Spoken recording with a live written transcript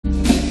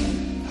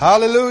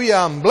Hallelujah,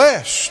 I'm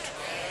blessed.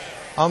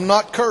 I'm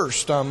not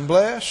cursed, I'm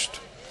blessed.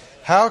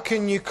 How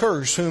can you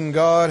curse whom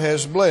God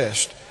has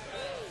blessed?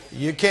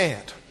 You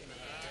can't.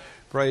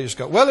 Praise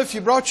God. Well, if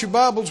you brought your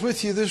Bibles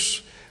with you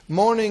this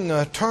morning,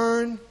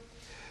 turn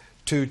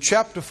to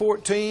chapter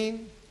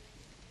 14.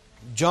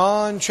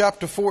 John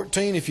chapter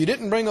 14. If you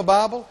didn't bring a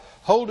Bible,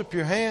 hold up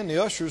your hand.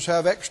 The ushers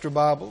have extra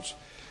Bibles.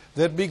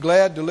 They'd be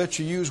glad to let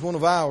you use one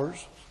of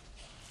ours.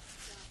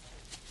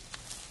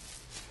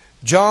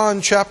 John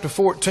chapter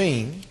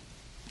 14.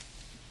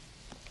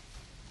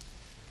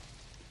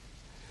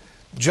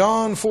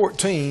 John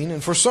 14.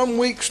 And for some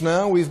weeks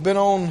now we've been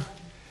on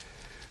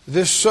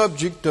this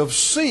subject of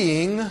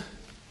seeing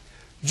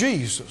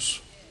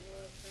Jesus.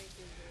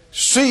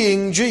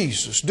 Seeing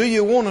Jesus. Do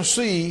you want to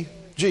see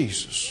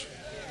Jesus?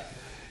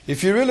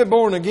 If you're really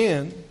born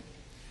again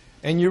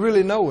and you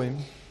really know Him,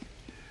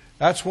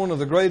 that's one of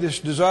the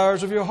greatest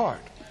desires of your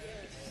heart.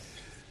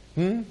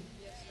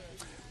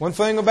 One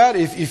thing about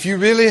it, if you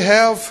really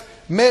have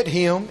met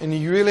Him and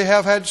you really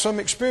have had some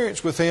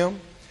experience with Him,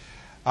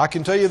 I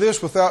can tell you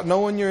this without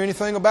knowing you or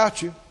anything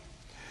about you,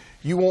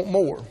 you want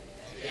more.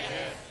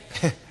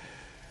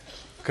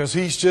 Because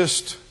He's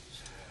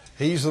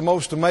the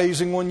most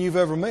amazing one you've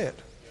ever met.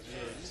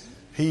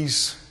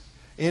 He's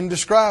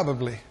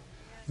indescribably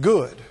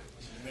good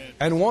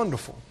and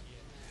wonderful.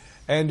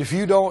 And if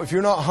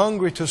you're not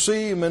hungry to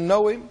see Him and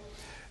know Him,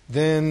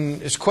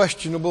 then it's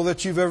questionable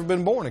that you've ever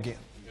been born again.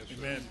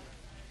 Amen.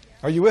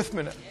 Are you with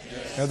me now?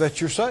 Yes. Now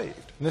that you're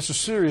saved. And this is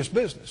serious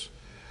business.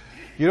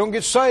 You don't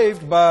get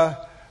saved by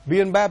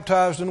being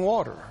baptized in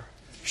water,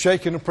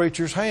 shaking a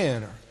preacher's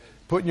hand, or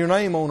putting your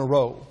name on a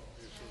roll.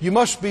 You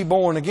must be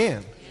born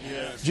again.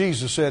 Yes.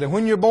 Jesus said. And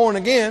when you're born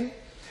again,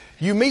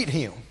 you meet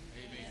Him.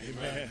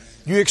 Amen.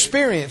 You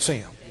experience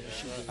Him.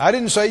 I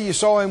didn't say you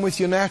saw Him with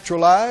your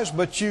natural eyes,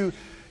 but you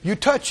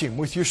touch Him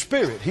with your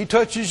spirit. He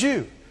touches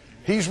you.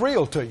 He's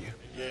real to you.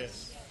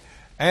 Yes.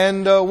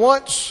 And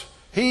once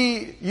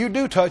you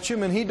do touch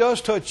Him, and He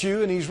does touch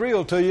you, and He's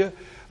real to you,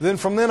 then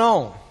from then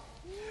on,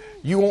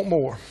 you want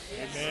more.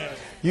 Amen.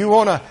 You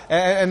want to,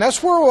 and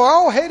that's where we're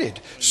all headed.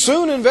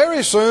 Soon and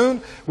very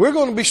soon, we're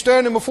going to be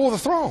standing before the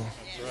throne.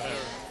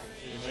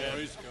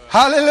 Right.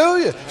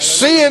 Hallelujah.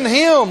 Seeing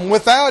Him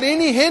without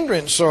any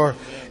hindrance or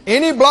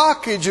any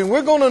blockage, and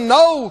we're going to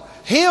know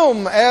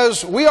Him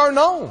as we are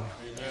known.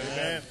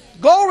 Amen.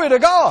 Glory to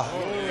God.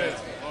 Glory.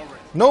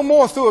 No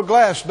more through a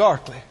glass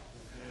darkly,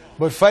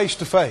 but face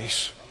to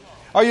face.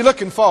 Are you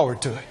looking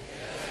forward to it?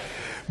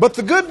 But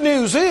the good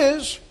news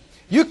is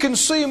you can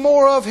see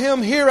more of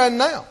Him here and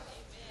now.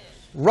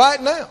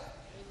 Right now.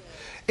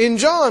 In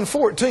John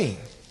 14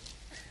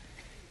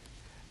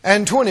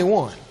 and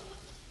 21,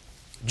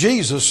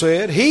 Jesus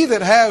said, "He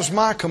that has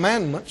my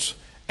commandments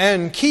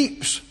and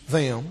keeps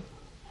them,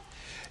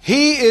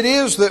 he it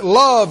is that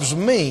loves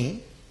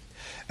me,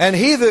 and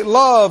he that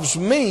loves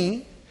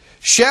me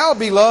shall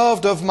be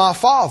loved of my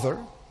Father,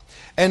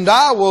 and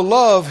I will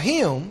love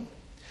him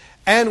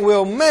and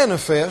will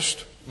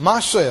manifest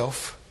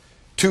myself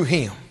to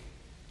him."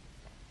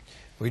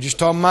 We're just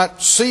talking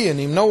about seeing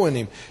Him, knowing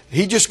Him.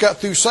 He just got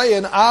through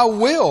saying, I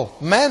will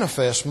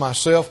manifest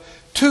myself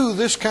to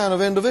this kind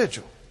of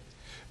individual.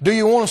 Do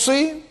you want to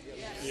see Him?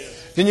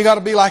 Yes. Then you got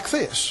to be like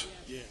this.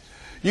 Yes.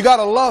 You got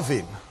to love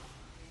Him.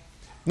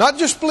 Not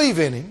just believe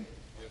in Him,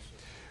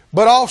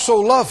 but also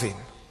love Him.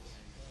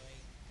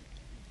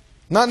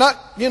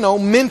 Not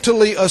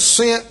mentally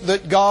assent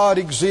that God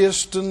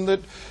exists and that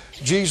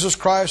Jesus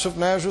Christ of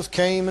Nazareth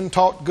came and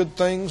taught good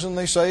things and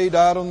they say He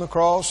died on the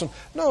cross.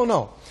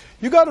 No.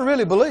 You got to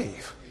really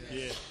believe.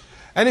 Yeah.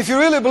 And if you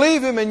really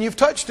believe Him and you've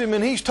touched Him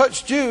and He's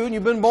touched you and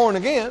you've been born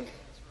again,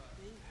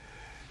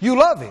 you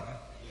love Him.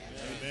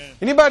 Amen.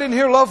 Anybody in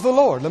here love the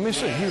Lord? Let me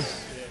see.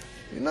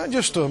 You're not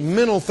just a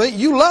mental thing.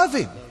 You love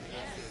Him.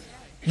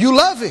 You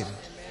love Him.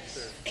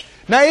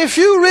 Now, if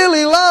you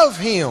really love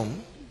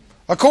Him,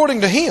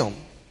 according to Him,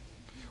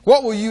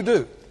 what will you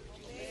do?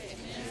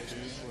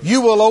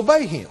 You will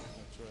obey Him.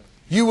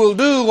 You will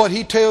do what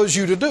He tells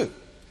you to do.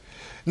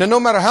 Now,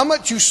 no matter how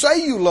much you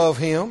say you love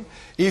Him,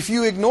 if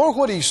you ignore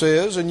what He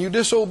says and you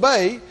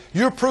disobey,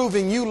 you're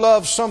proving you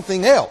love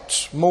something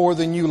else more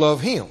than you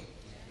love Him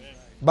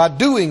by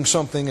doing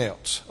something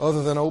else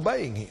other than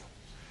obeying Him.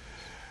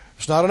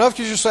 It's not enough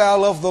to just say, I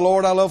love the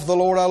Lord, I love the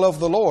Lord, I love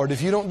the Lord.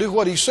 If you don't do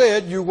what He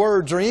said, your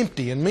words are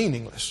empty and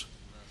meaningless.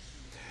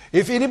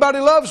 If anybody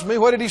loves me,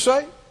 what did He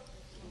say?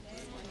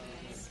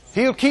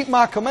 He'll keep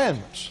my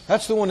commandments.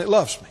 That's the one that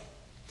loves me.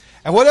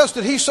 And what else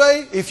did He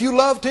say? If you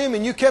loved Him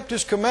and you kept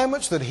His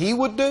commandments that He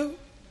would do,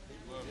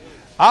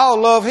 I'll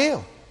love Him.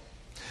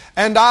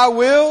 And I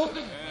will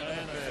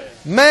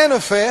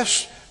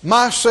manifest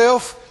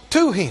myself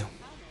to Him.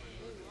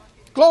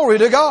 Glory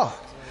to God.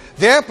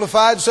 The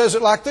Amplified says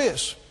it like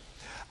this.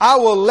 I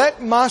will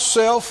let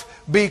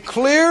myself be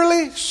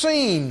clearly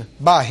seen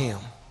by Him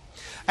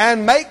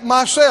and make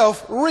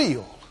myself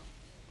real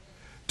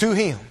to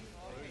Him.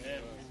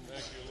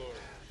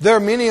 There are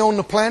many on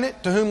the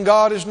planet to whom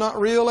God is not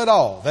real at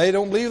all. They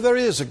don't believe there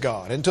is a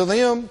God. And to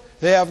them,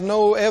 they have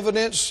no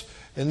evidence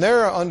in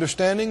their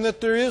understanding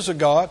that there is a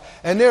God,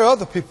 and there are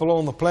other people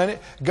on the planet.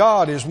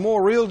 God is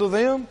more real to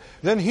them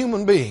than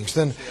human beings,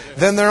 than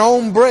their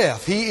own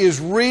breath. He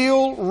is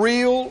real,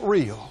 real,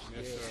 real.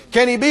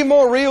 Can He be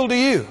more real to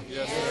you?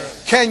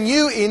 Can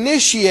you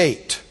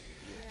initiate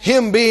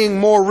Him being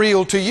more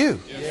real to you?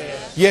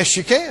 Yes,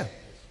 you can.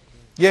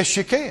 Yes,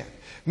 you can.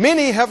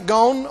 Many have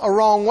gone a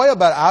wrong way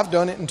about it. I've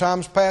done it in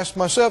times past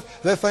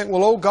myself. They think,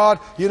 well, oh God,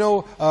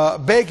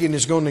 begging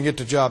is going to get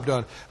the job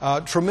done.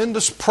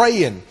 Tremendous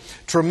praying,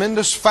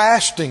 tremendous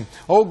fasting.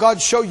 Oh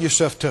God, show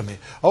yourself to me.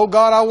 Oh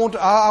God, I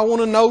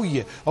want to know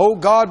you. Oh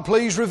God,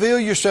 please reveal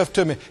yourself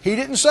to me. He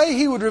didn't say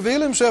He would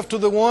reveal Himself to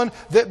the one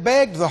that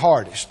begged the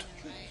hardest,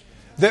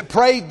 that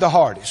prayed the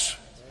hardest,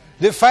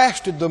 that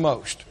fasted the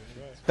most.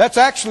 That's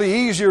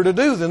actually easier to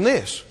do than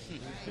this.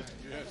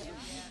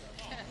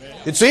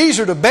 It's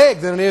easier to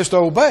beg than it is to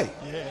obey.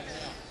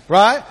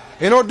 Right?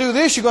 In order to do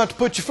this, you're going to have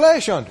to put your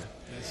flesh under.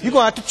 You're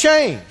going to have to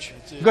change.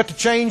 You've got to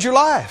change your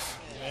life.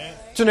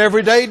 It's an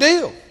everyday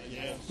deal.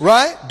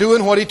 Right?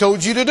 Doing what He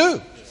told you to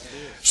do.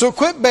 So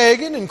quit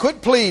begging and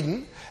quit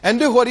pleading and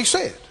do what He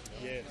said.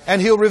 And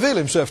He'll reveal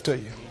Himself to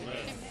you.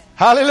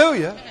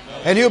 Hallelujah.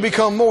 And He'll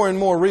become more and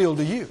more real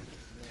to you.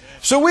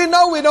 So we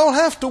know we don't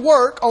have to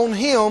work on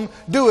Him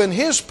doing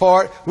His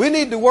part. We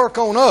need to work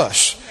on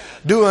us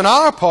doing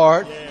our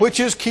part, which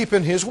is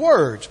keeping His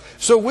words.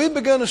 So we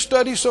began to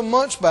study some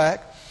months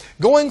back,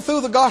 going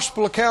through the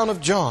gospel account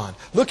of John,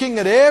 looking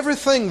at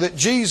everything that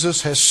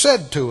Jesus has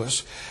said to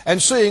us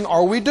and seeing,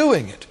 are we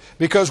doing it?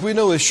 Because we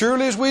know as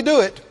surely as we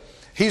do it,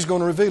 He's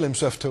going to reveal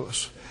Himself to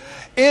us.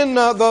 In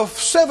the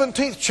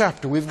 17th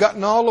chapter, we've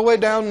gotten all the way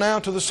down now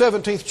to the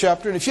 17th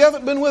chapter. And if you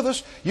haven't been with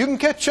us, you can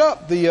catch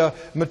up. The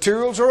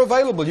materials are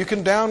available. You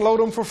can download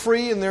them for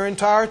free in their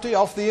entirety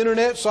off the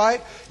internet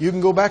site. You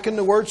can go back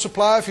into Word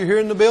Supply if you're here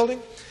in the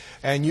building.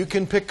 And you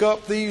can pick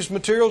up these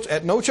materials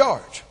at no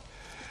charge.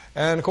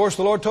 And of course,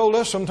 the Lord told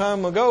us some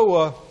time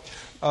ago,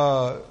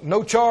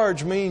 no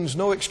charge means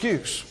no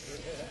excuse.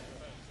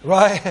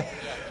 Right?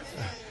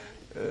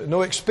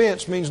 No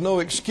expense means no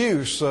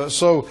excuse.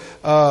 So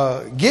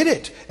get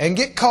it and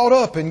get caught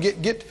up and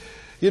get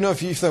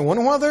if you think,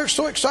 wonder why they're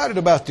so excited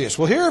about this.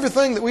 Well, hear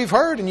everything that we've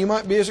heard and you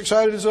might be as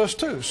excited as us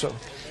too. So,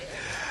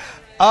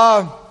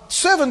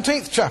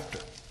 17th chapter.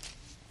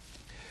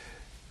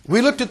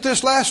 We looked at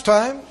this last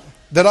time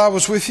that I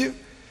was with you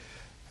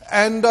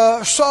and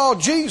saw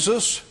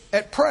Jesus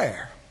at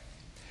prayer.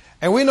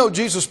 And we know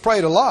Jesus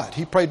prayed a lot.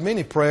 He prayed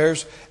many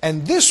prayers.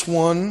 And this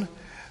one,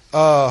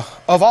 of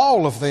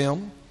all of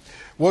them,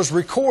 was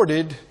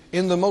recorded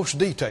in the most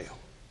detail.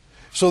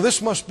 So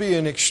this must be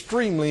an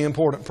extremely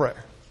important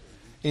prayer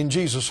in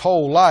Jesus'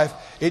 whole life.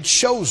 It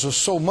shows us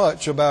so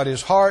much about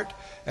His heart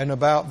and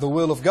about the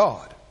will of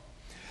God.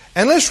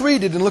 And let's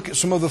read it and look at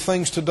some of the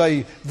things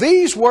today.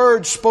 These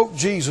words spoke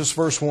Jesus,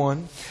 verse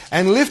 1,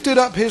 and lifted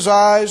up His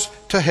eyes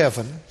to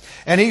heaven.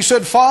 And He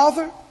said,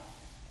 Father,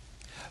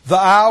 the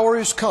hour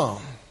is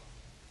come.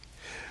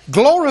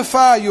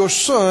 Glorify your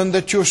Son,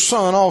 that your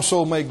Son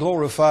also may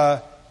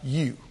glorify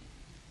you.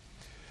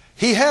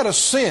 He had a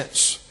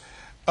sense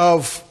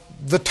of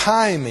the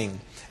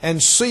timing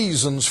and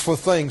seasons for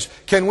things.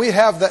 Can we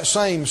have that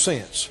same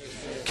sense?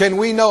 Can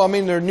we know? I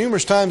mean, there are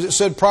numerous times it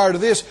said prior to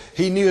this,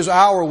 He knew His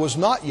hour was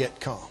not yet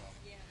come.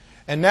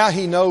 And now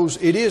He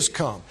knows it is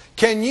come.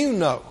 Can you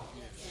know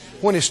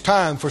when it's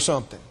time for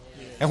something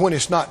and when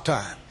it's not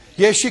time?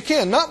 Yes, you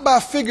can. Not by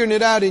figuring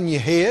it out in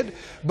your head,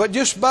 but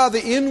just by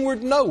the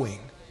inward knowing.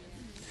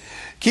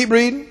 Keep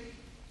reading.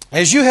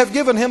 As you have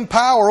given Him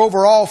power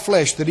over all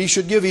flesh, that He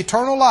should give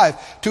eternal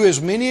life to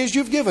as many as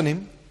you've given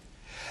Him.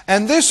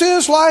 And this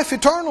is life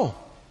eternal,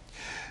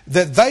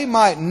 that they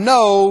might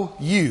know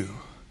you.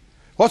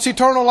 What's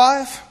eternal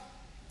life?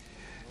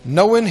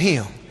 Knowing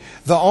Him,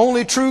 the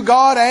only true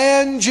God,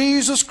 and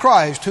Jesus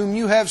Christ, whom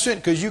you have sent.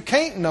 Because you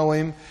can't know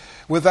Him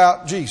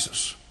without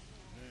Jesus.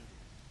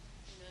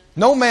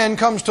 No man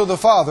comes to the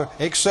Father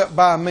except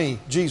by me,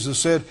 Jesus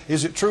said.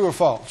 Is it true or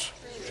false?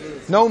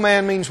 True. No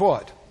man means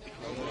what?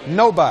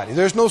 Nobody.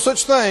 There's no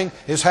such thing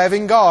as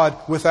having God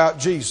without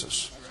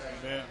Jesus.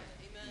 Amen.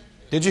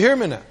 Did you hear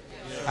me now?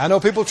 I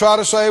know people try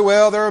to say,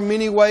 well, there are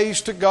many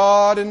ways to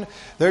God and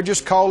they're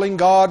just calling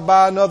God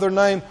by another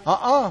name.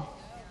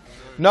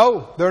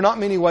 No, there are not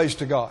many ways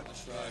to God.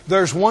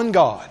 There's one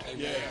God.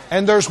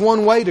 And there's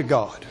one way to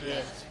God.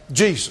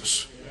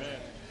 Jesus.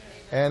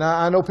 And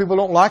I know people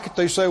don't like it.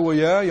 They say, well,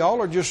 yeah,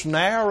 y'all are just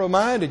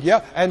narrow-minded.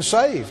 Yeah, and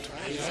saved.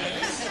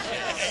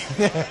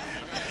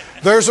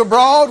 There's a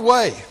broad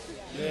way.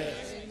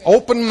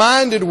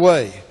 Open-minded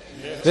way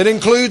that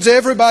includes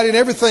everybody and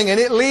everything, and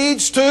it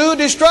leads to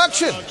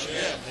destruction.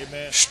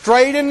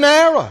 Straight and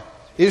narrow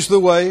is the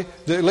way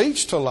that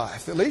leads to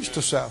life, that leads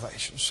to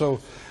salvation. So,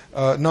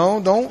 no,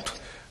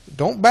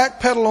 don't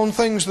backpedal on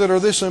things that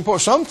are this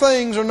important. Some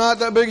things are not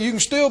that big. You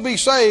can still be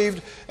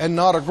saved and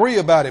not agree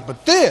about it.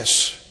 But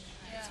this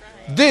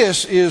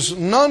is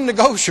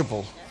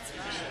non-negotiable.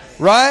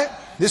 Right?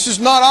 This is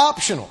not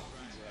optional.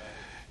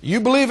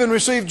 You believe and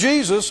receive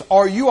Jesus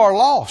or you are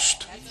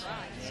lost.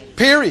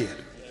 Period.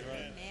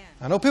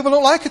 I know people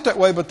don't like it that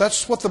way, but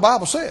that's what the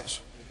Bible says.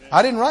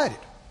 I didn't write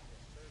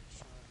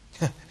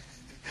it.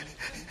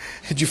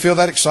 Did you feel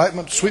that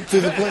excitement sweep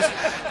through the place?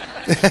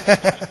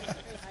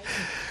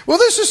 Well,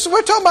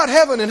 we're talking about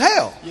heaven and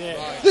hell.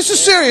 This is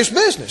serious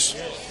business.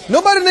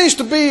 Nobody needs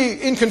to be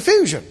in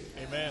confusion.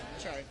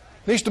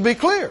 Needs to be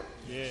clear.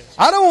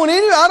 I don't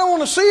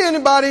want to see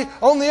anybody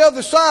on the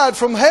other side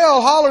from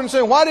hell hollering and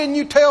saying, "Why didn't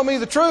you tell me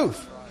the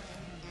truth?"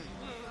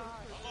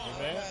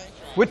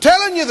 We're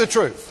telling you the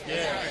truth.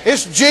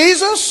 It's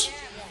Jesus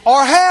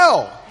or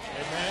hell.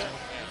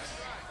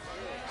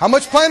 How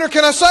much plainer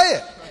can I say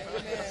it?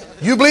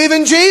 You believe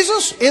in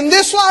Jesus in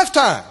this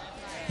lifetime.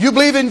 You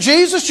believe in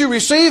Jesus, you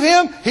receive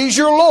Him, He's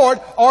your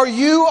Lord, or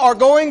you are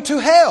going to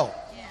hell.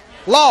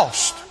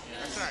 Lost.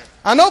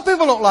 I know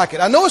people don't like it.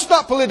 I know it's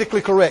not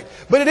politically correct,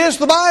 but it is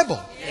the Bible.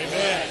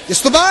 Amen.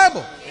 It's the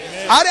Bible.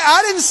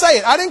 I didn't say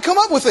it. I didn't come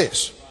up with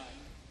this.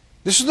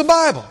 This is the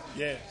Bible.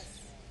 Yes.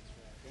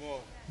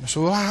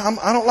 So I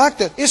don't like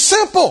that. It's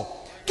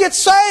simple. Get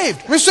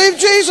saved. Receive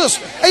Jesus.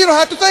 And you don't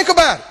have to think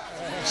about it.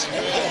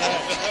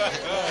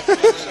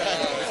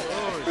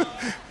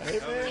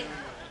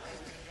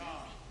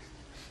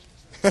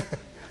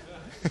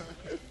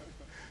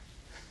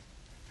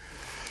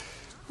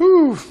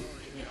 Whew.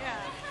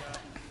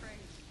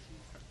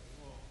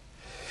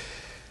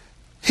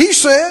 He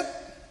said,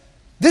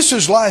 this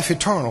is life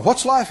eternal.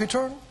 What's life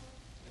eternal?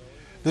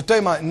 That they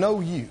might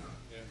know you,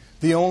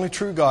 the only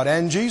true God,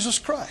 and Jesus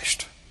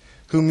Christ,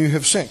 whom you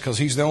have sent, because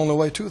He's the only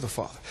way to the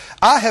Father.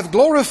 I have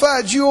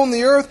glorified you on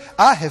the earth.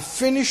 I have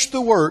finished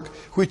the work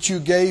which you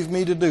gave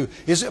me to do.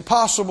 Is it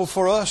possible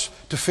for us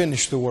to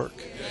finish the work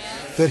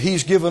that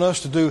He's given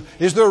us to do?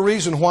 Is there a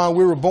reason why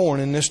we were born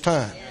in this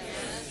time?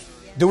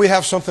 Do we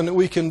have something that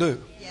we can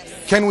do?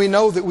 Can we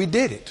know that we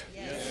did it?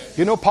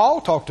 You know,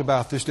 Paul talked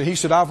about this. He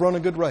said, I've run a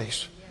good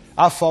race.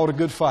 I've fought a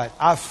good fight.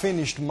 I've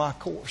finished my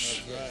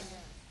course.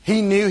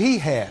 He knew he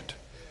had.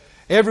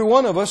 Every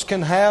one of us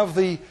can have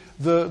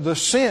the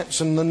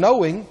sense and the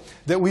knowing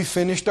that we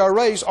finished our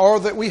race, or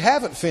that we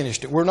haven't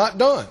finished it. We're not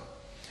done.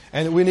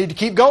 And that we need to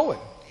keep going.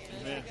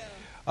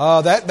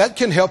 That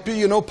can help you.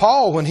 You know,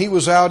 Paul, when he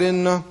was out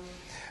in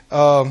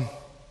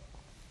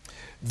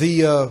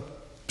the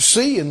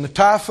sea and the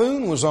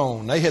typhoon was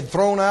on, they had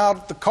thrown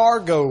out the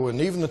cargo and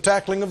even the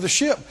tackling of the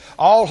ship.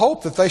 All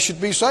hope that they should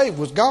be saved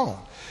was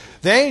gone.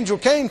 The angel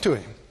came to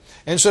him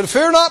and said,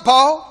 "Fear not,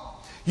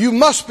 Paul, you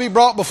must be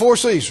brought before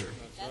Caesar."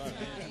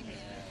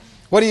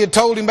 What he had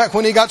told him back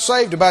when he got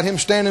saved about him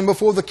standing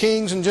before the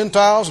kings and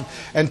Gentiles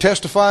and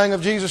testifying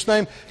of Jesus'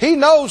 name. He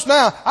knows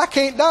now, I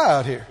can't die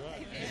out here.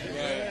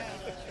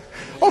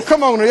 Oh,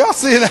 come on, y'all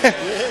see that?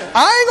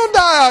 I ain't going to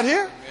die out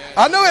here.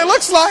 I know it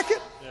looks like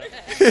it.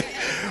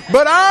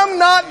 But I'm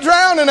not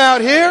drowning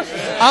out here.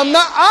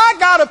 I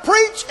got to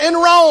preach in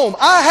Rome.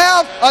 I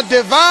have a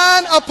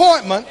divine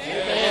appointment.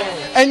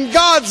 And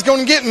God's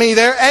going to get me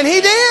there. And He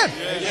did.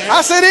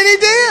 I said, and He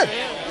did.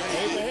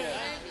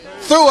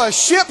 Through a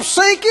ship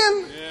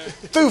sinking,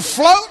 through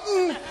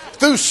floating,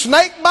 through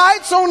snake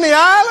bites on the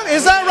island.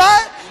 Is that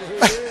right?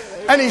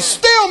 And He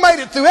still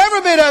made it through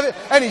every bit of it.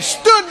 And He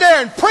stood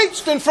there and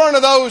preached in front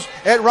of those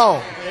at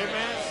Rome.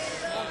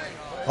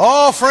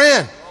 Oh,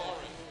 friend.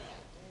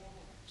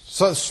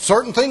 So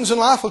certain things in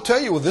life will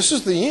tell you, well, this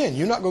is the end.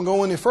 You're not going to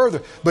go any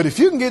further. But if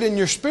you can get in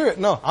your spirit,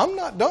 no, I'm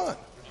not done.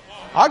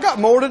 I got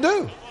more to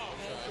do.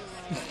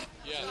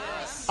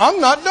 I'm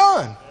not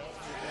done.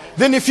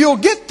 Then if you'll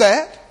get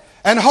that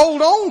and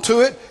hold on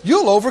to it,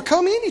 you'll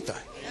overcome anything.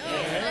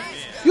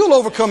 You'll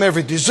overcome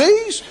every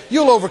disease.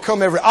 You'll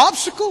overcome every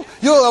obstacle.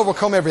 You'll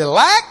overcome every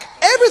lack.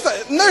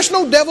 Everything. And there's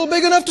no devil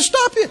big enough to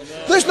stop you.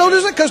 There's no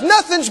desire, because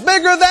nothing's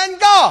bigger than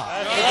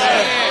God.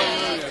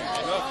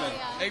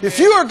 If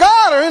you or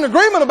God are in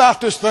agreement about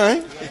this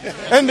thing,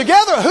 and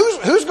together,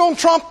 who's going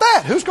to trump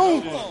that? Who's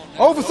going to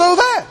overthrow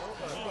that?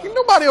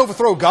 Nobody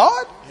overthrow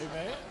God.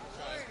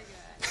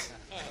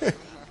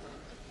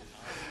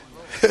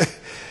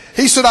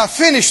 He said, I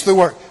finished the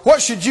work.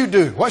 What should you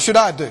do? What should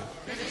I do?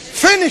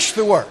 Finish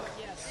the work.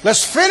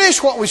 Let's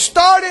finish what we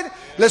started.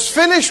 Let's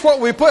finish what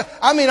we put.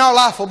 I mean, our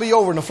life will be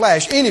over in a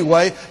flash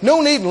anyway.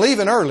 No need in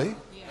leaving early.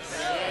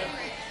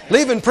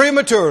 Leaving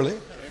prematurely.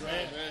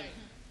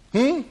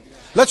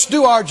 Let's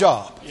do our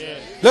job.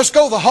 Let's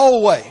go the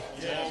whole way.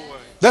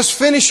 Let's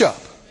finish up.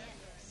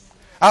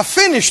 I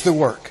finished the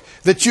work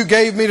that you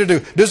gave me to do.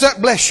 Does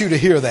that bless you to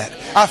hear that?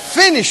 I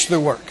finished the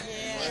work.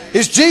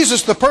 Is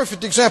Jesus the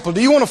perfect example?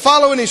 Do you want to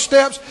follow in His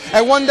steps?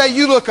 And one day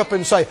you look up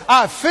and say,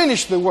 I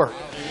finished the work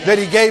that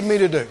He gave me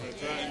to do.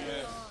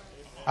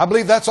 I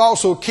believe that's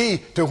also key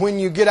to when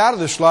you get out of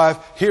this life,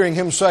 hearing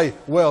Him say,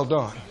 well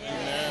done.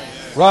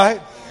 Right?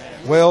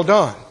 Well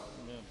done.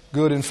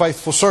 Good and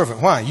faithful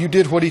servant. Why? You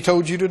did what He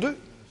told you to do.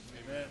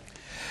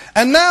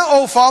 And now,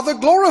 O Father,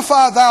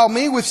 glorify Thou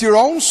me with Your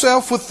own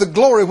self with the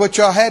glory which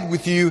I had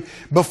with You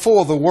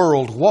before the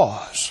world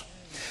was.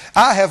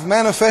 I have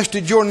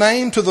manifested Your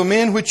name to the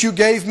men which You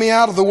gave me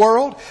out of the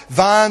world.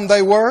 Thine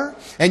they were,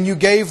 and You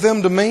gave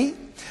them to me,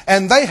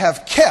 and they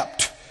have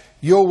kept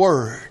Your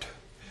word.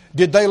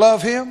 Did they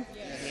love Him?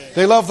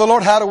 They love the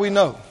Lord. How do we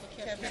know?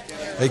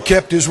 They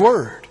kept His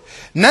word.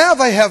 Now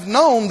they have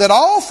known that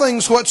all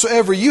things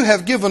whatsoever you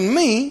have given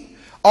me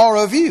are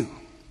of you.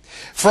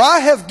 For I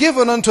have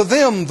given unto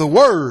them the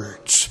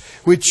words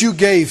which you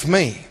gave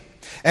me,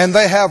 and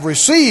they have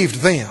received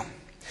them,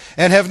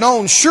 and have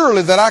known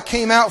surely that I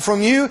came out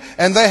from you,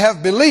 and they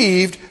have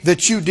believed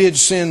that you did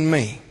send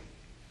me.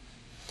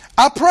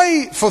 I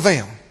pray for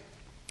them.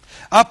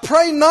 I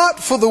pray not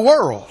for the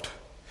world,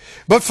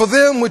 but for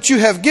them which you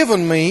have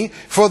given me,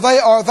 for they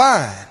are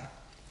thine.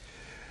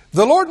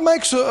 The Lord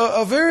makes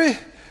a very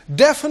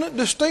definite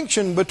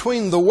distinction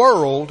between the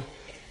world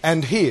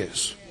and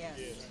His.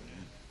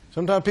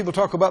 Sometimes people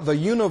talk about the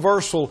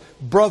universal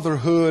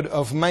brotherhood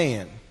of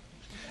man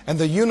and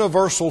the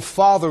universal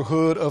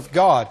fatherhood of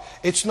God.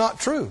 It's not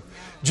true.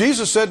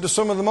 Jesus said to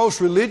some of the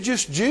most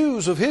religious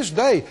Jews of His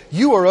day,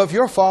 "You are of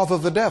your father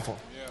the devil."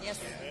 Yes.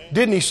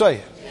 Didn't He say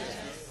it?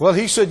 Yes. Well,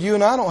 He said you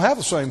and I don't have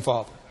the same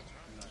father.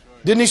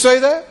 Didn't He say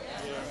that?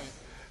 Yes.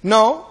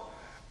 No.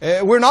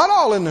 We're not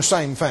all in the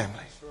same family.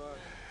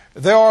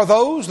 There are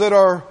those that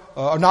are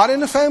not in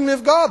the family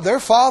of God.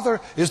 Their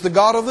father is the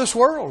god of this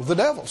world, the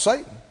devil,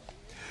 Satan.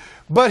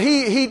 But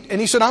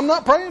he said, I'm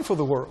not praying for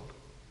the world.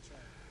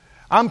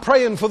 I'm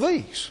praying for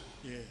these.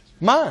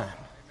 Mine.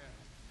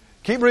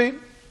 Keep reading.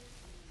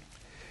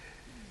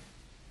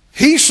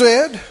 He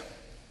said,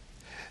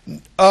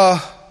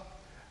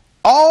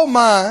 all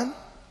mine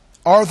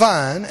are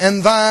thine,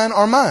 and thine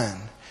are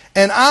mine,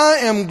 and I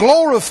am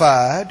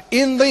glorified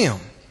in them.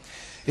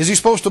 Is He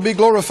supposed to be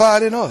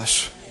glorified in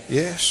us?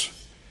 Yes.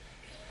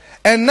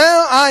 And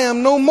now I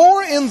am no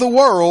more in the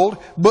world,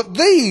 but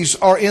these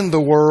are in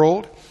the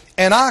world,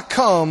 and I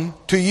come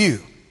to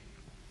you.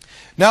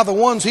 Now the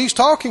ones He's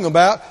talking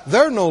about,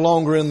 they're no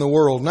longer in the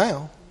world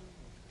now.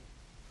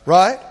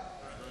 Right?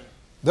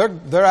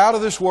 They're out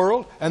of this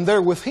world and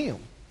they're with Him.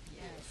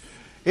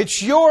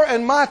 It's your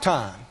and my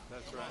time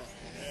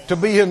to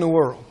be in the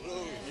world.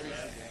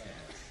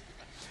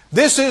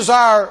 This is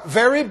our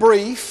very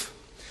brief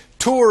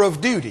tour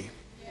of duty.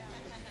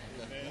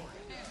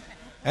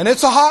 And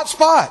it's a hot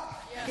spot.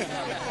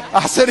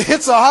 I said,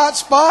 it's a hot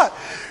spot.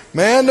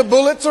 Man, the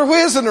bullets are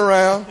whizzing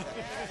around.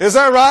 Is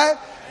that right?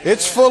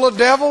 It's full of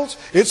devils.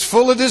 It's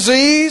full of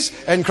disease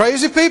and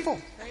crazy people.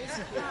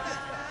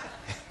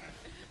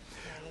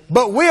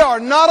 But we are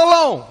not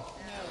alone.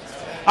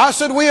 I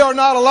said we are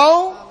not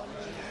alone.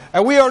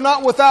 And we are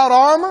not without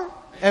armor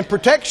and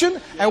protection.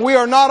 And we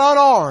are not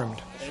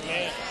unarmed.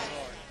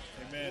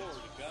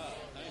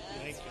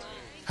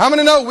 How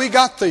many know we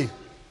got the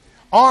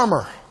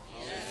armor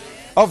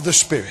of the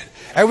Spirit?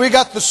 And we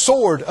got the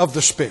sword of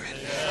the Spirit.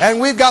 And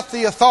we've got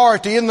the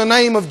authority in the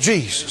name of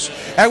Jesus.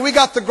 And we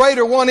got the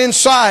greater one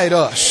inside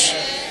us.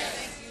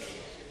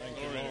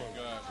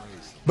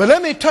 But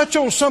let me touch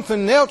on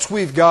something else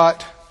we've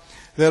got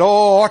that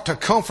ought to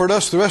comfort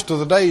us the rest of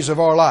the days of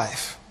our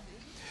life.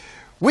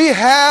 We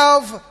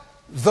have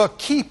the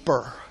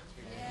keeper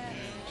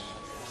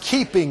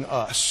keeping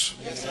us.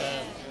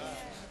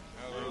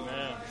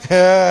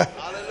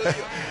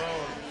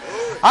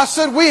 I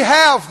said we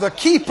have the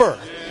keeper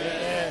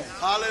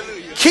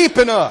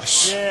keeping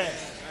us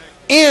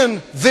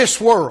in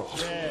this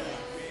world.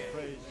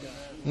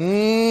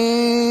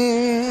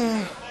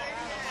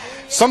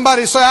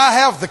 Somebody say, I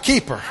have the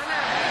keeper.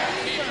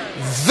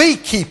 The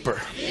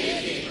keeper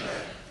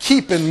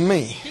keeping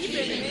me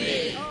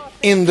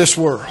in this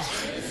world.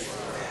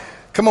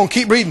 Come on,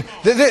 keep reading.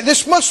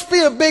 This must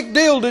be a big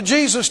deal to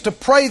Jesus to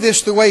pray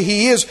this the way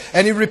He is,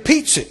 and He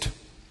repeats it.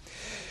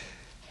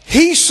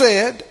 He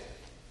said,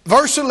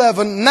 verse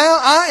 11, now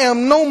I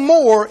am no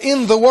more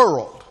in the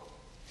world,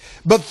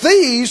 but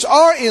these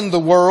are in the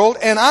world,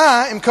 and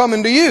I am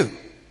coming to you.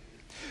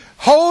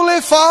 Holy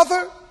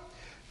Father,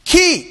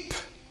 keep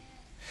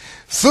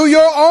through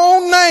your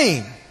own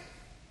name.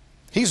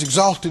 He's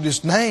exalted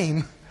His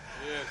name.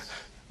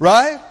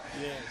 Right?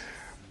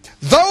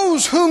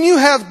 Those whom you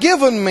have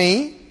given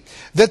me,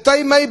 that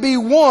they may be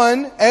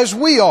one as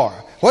we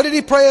are. What did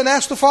He pray and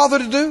ask the Father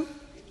to do?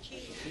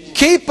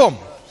 Keep them.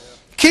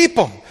 Keep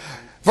them.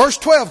 Verse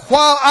 12,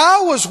 while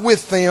I was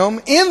with them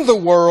in the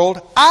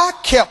world, I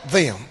kept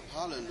them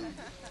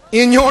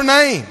in your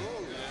name.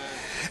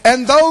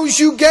 And those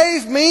you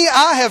gave me,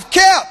 I have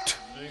kept.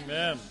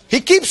 Amen.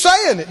 He keeps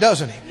saying it,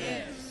 doesn't He?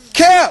 Yes.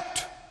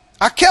 Kept.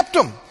 I kept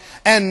them.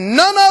 And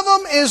none of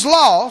them is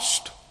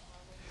lost,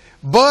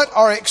 but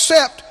are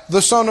except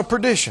the son of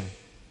perdition,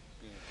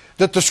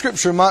 that the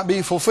Scripture might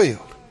be fulfilled.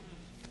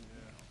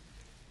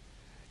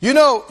 You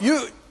know,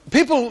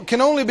 people can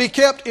only be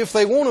kept if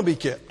they want to be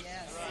kept.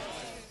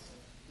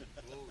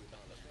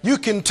 You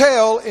can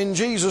tell in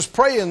Jesus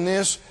praying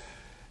this,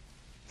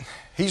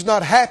 He's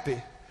not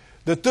happy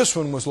that this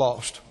one was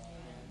lost.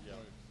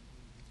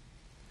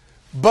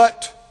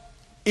 But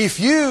if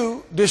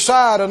you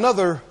decide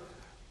another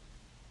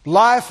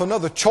life,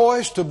 another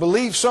choice to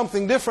believe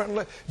something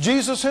different,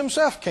 Jesus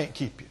Himself can't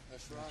keep you.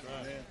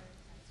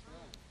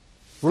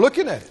 We're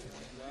looking at it.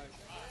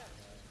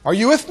 Are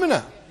you with me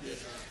now?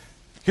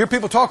 Hear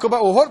people talk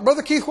about, well,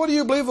 Brother Keith, what do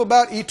you believe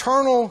about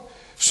eternal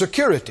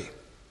security?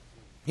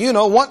 You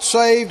know, once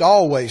saved,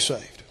 always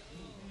saved.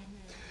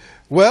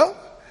 Well,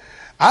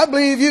 I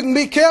believe you can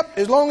be kept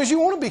as long as you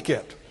want to be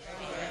kept.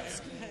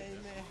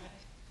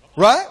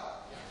 Right?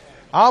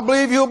 I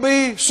believe you'll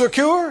be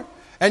secure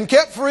and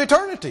kept for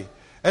eternity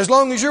as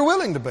long as you're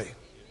willing to be.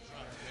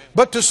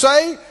 But to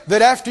say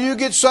that after you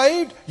get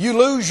saved, you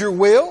lose your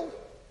will,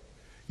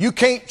 you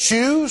can't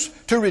choose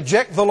to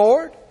reject the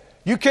Lord,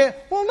 you can't,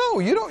 well, no,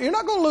 you're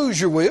not going to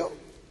lose your will.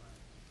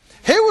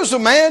 Here was a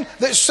man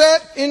that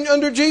sat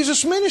under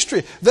Jesus'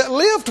 ministry, that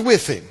lived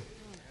with Him,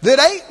 that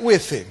ate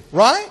with Him,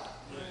 right?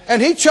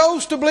 And he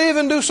chose to believe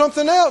and do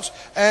something else.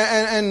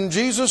 And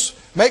Jesus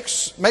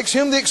makes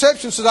him the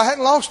exception, says, I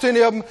hadn't lost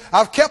any of them.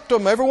 I've kept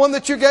them, every one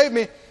that you gave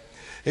me,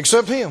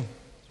 except him.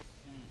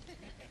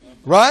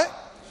 Right?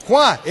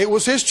 Why? It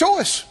was his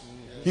choice.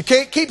 You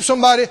can't keep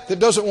somebody that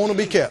doesn't want to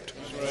be kept.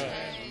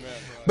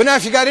 But now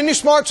if you got any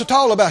smarts at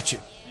all about you,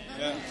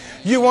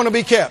 you want to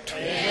be kept.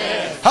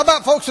 How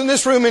about folks in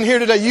this room in here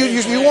today?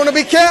 You want to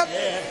be kept?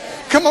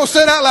 Come on,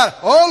 say it out loud.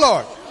 Oh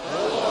Lord,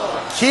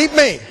 keep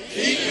me.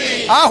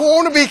 I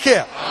want to be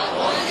kept.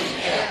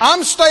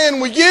 I'm staying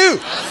with you.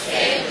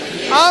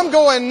 I'm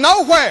going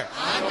nowhere.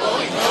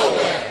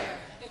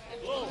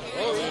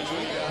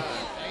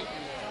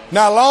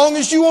 Now, long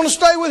as you want to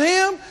stay with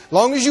Him,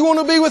 long as you want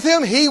to be with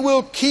Him, He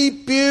will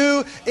keep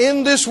you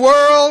in this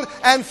world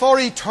and for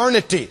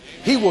eternity.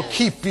 He will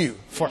keep you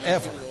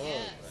forever.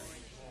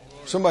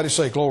 Somebody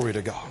say glory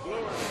to God.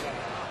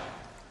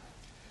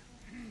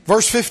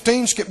 Verse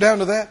 15, skip down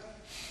to that.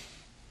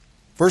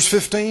 Verse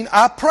 15,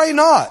 I pray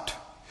not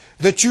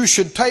that you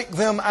should take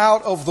them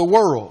out of the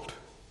world.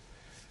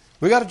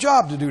 We got a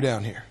job to do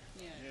down here.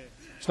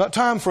 It's not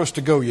time for us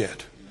to go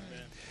yet.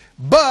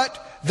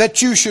 But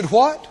that you should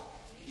what?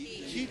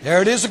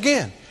 There it is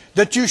again.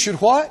 That you should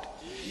what?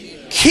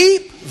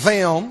 Keep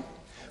them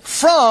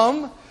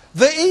from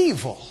the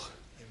evil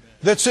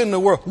that's in the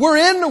world. We're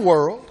in the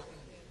world.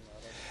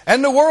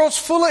 And the world's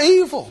full of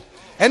evil.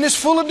 And it's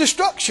full of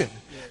destruction.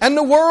 And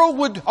the world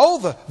would,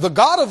 the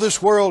God of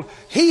this world,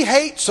 He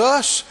hates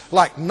us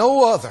like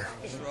no other.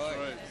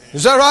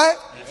 Is that right?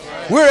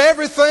 We're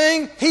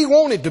everything He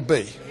wanted to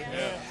be.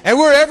 And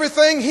we're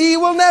everything He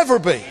will never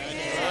be.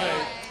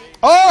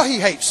 Oh, He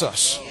hates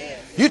us.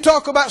 You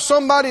talk about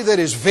somebody that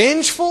is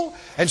vengeful,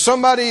 and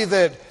somebody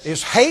that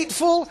is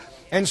hateful,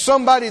 and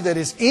somebody that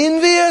is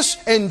envious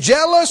and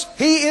jealous.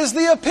 He is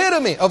the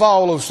epitome of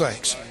all those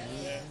things.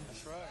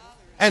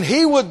 And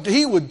He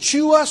would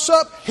chew us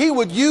up. He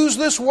would use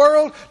this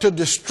world to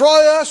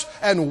destroy us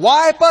and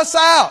wipe us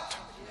out.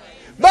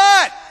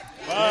 But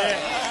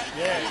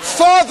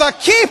for the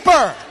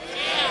keeper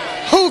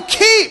who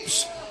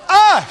keeps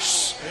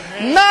us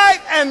night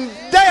and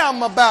day.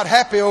 I'm about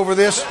happy over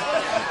this.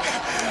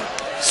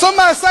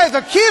 Somebody say,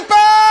 the keeper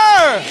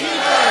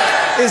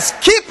is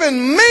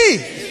keeping me.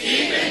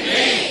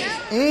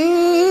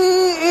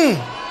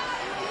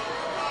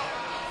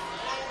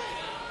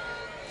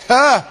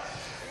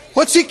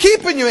 What's He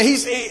keeping you?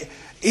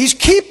 He's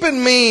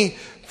keeping me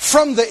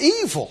from the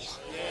evil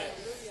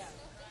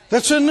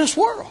that's in this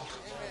world.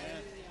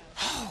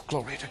 Oh,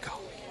 glory to God.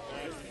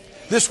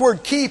 This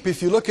word keep,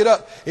 if you look it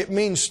up, it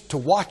means to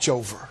watch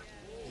over.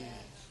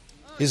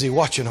 Is He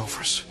watching over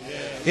us?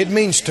 It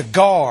means to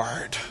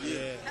guard.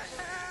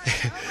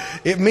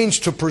 It means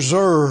to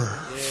preserve.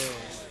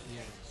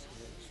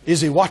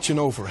 Is He watching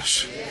over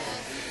us?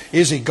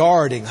 Is He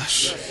guarding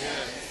us?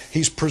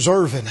 He's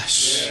preserving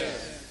us.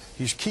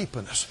 He's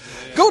keeping us.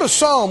 Go to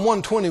Psalm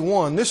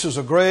 121. This is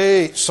a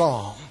great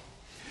psalm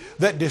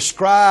that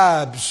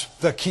describes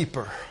the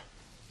keeper.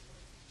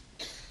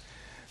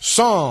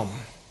 Psalm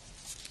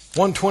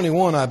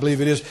 121, I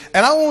believe it is.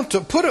 And I want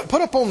to put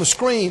up on the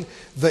screen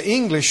the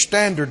English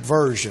Standard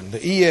Version, the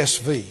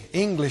ESV,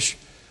 English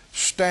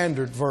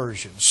Standard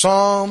Version.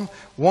 Psalm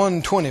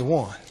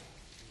 121.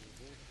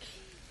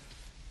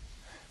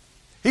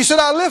 He said,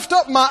 I lift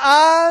up my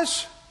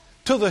eyes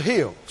to the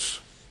hills.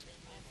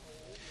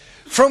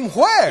 From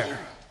where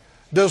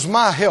does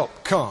my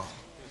help come?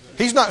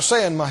 He's not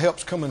saying my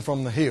help's coming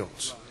from the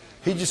hills.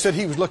 He just said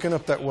he was looking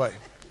up that way.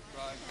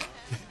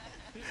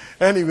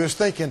 And he was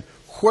thinking,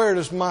 where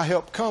does my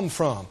help come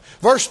from?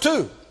 Verse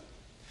 2.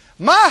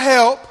 My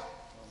help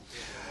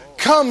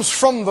comes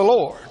from the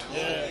Lord,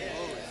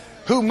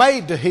 who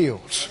made the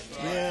hills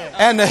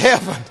and the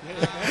heaven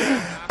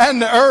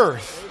and the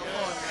earth.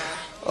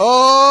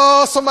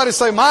 Oh, somebody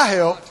say, my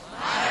help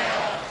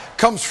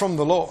comes from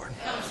the Lord.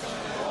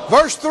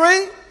 Verse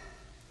 3.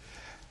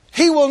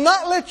 He will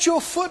not let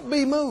your foot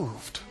be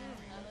moved.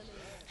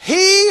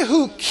 He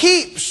who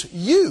keeps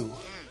you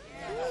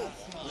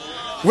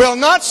will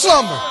not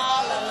slumber.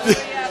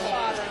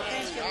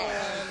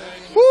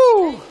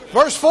 Woo.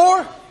 Verse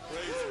 4.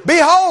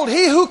 Behold,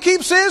 He who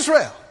keeps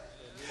Israel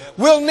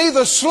will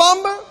neither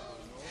slumber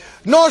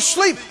nor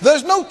sleep.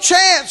 There's no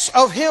chance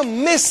of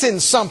Him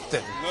missing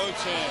something. No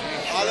chance.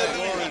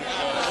 Hallelujah.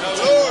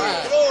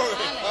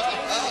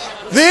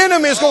 The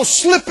enemy is going to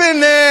slip in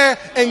there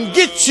and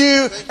get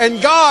you, and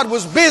God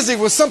was busy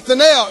with something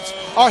else,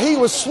 or He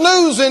was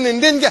snoozing and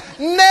didn't get.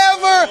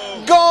 Never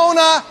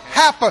gonna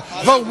happen.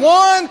 The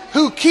one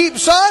who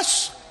keeps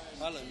us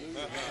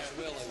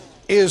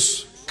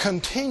is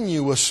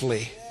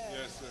continuously,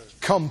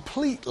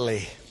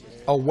 completely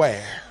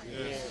aware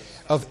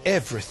of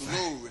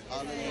everything.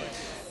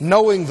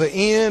 Knowing the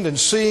end and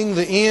seeing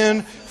the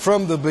end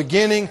from the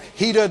beginning,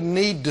 He doesn't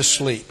need to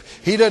sleep.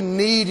 He doesn't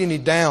need any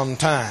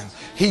downtime.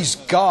 He's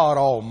God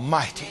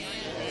Almighty.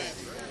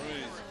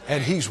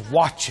 And He's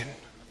watching,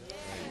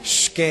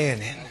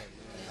 scanning,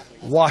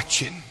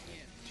 watching,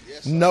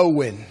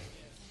 knowing,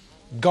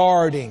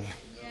 guarding,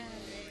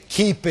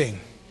 keeping.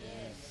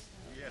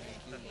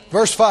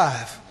 Verse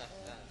 5.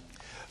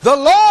 The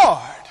Lord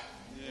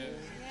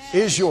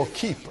is your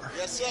keeper.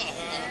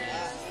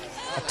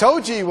 I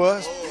told you He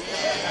was.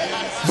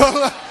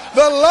 The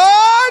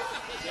Lord,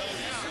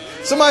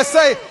 somebody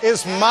say,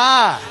 is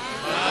my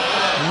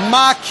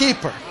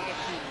keeper.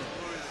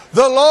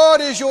 The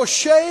Lord is your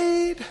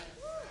shade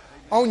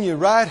on your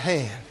right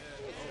hand.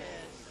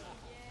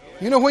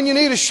 You know when you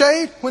need a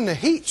shade? When the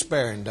heat's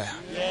bearing down.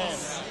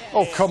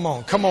 Oh, come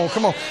on.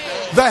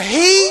 The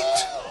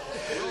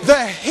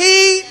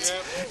heat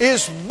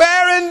is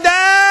bearing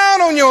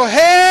down on your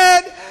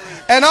head,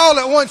 and all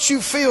at once you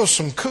feel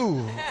some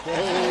cool.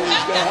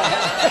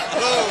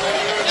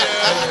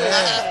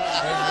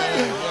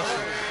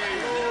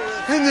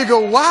 And you go,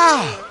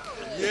 wow,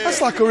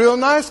 that's like a real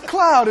nice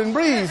cloud and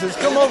breeze that's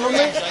come over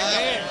me.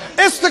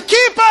 It's the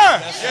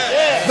keeper.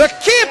 The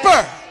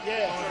keeper.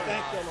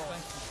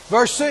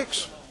 Verse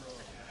 6.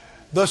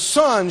 The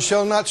sun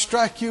shall not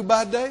strike you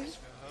by day,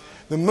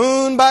 the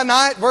moon by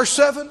night. Verse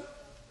 7.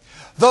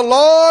 The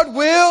Lord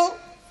will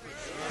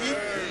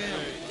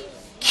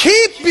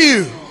keep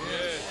you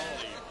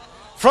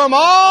from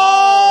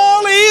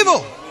all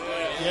evil.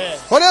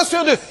 What else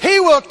He'll do? He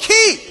will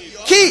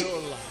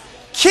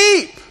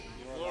keep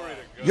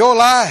your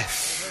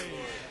life.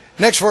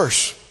 Next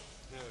verse.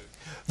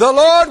 The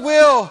Lord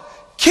will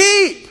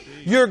keep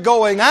your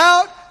going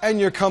out and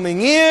your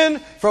coming in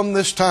from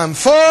this time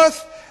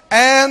forth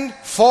and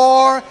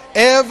forevermore.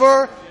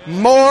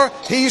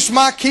 He's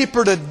my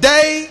keeper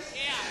today.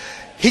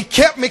 He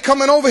kept me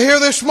coming over here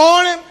this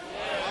morning.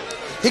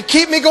 He'll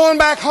keep me going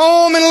back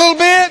home in a little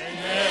bit.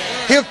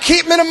 He'll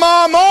keep me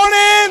tomorrow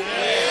morning.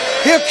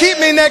 He'll keep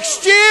me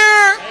next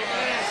year.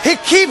 He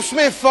keeps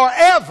me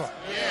forever.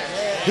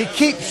 He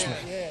keeps me.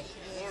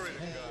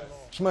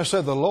 Somebody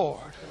said, the Lord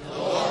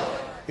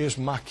is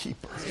my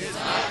keeper.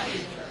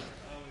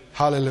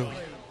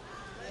 Hallelujah.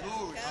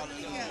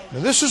 Now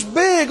this is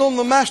big on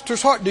the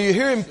Master's heart. Do you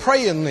hear Him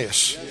praying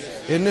this?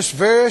 In this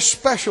very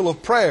special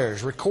of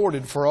prayers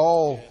recorded for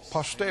all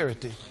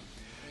posterity.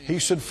 He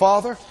said,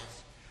 Father,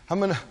 how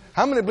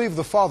many believe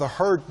the Father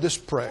heard this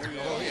prayer?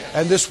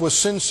 And this was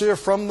sincere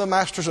from the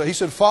Master's heart. He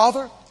said,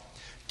 Father,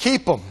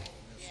 keep them.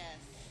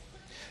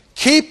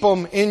 Keep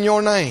them in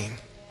your name.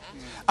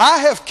 I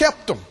have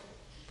kept them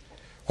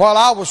while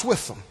I was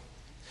with them.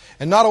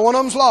 And not a one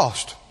of them's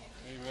lost.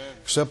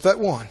 Except that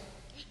one.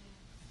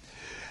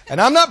 And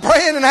I'm not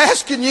praying and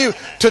asking you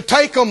to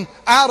take them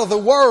out of the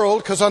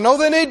world, because I know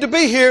they need to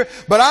be here,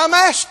 but I'm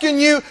asking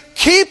you,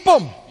 keep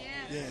them.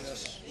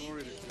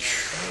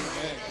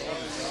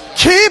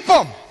 Keep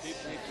them.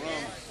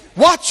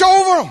 Watch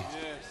over them.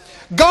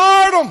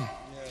 Guard them.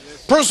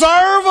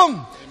 Preserve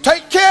them.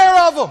 Take care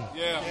of them.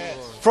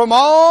 From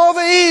all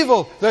the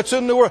evil that's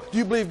in the world. Do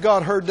you believe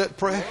God heard that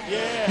prayer?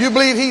 You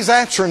believe He's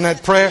answering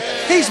that prayer?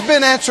 He's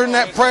been answering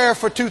that prayer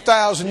for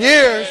 2,000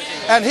 years,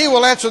 and He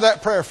will answer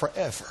that prayer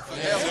forever.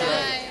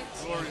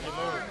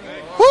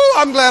 Woo,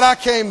 I'm glad I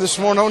came this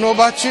morning. I don't know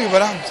about you,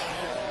 but I'm...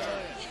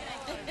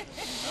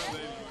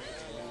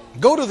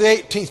 Go to the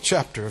 18th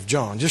chapter of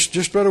John,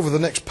 just right over the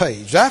next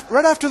page.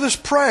 Right after this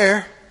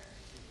prayer,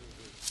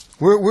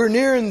 we're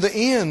nearing the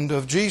end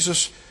of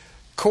Jesus'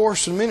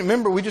 course. And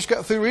remember, we just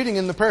got through reading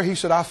in the prayer. He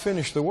said, I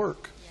finished the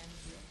work.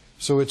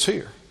 So it's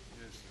here.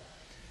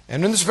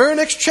 And in this very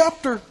next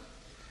chapter,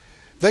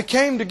 they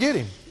came to get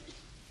Him.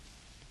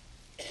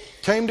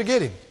 Came to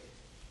get Him.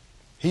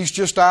 He's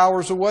just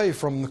hours away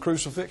from the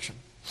crucifixion.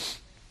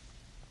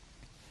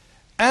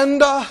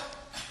 And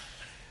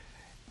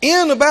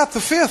in about the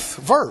 5th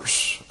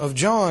verse of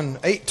John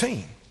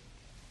 18.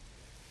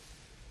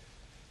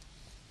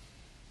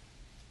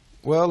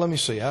 Well, let me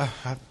see. I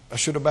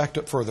should have backed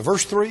up further.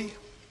 Verse 3.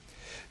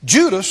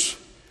 Judas,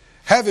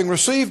 having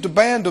received a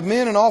band of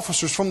men and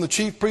officers from the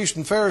chief priests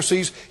and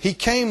Pharisees, he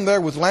came there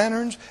with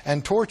lanterns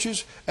and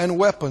torches and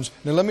weapons.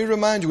 Now let me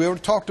remind you, we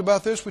already talked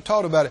about this. We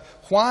talked about it.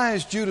 Why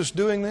is Judas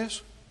doing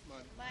this?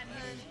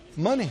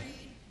 Money.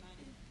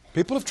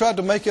 People have tried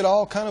to make it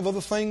all kind of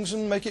other things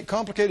and make it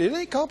complicated. It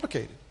ain't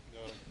complicated.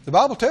 The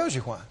Bible tells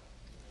you why.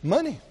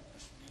 Money.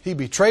 He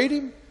betrayed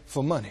Him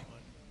for money.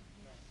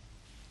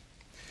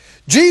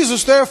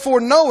 Jesus,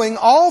 therefore, knowing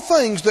all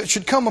things that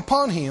should come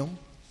upon Him,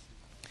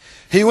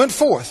 He went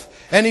forth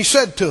and He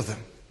said to them.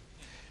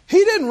 He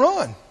didn't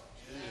run.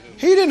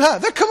 He didn't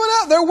hide. They're coming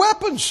out. They're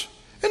weapons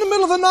in the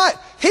middle of the night.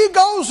 He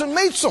goes and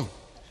meets them.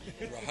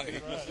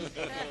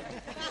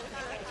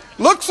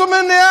 Looks them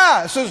in the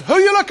eye. Says, who are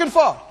you looking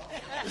for?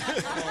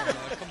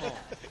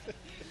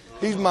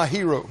 He's my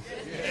hero.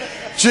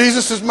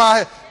 Jesus is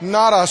not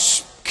a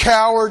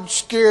coward,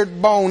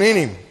 scared bone in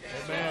Him.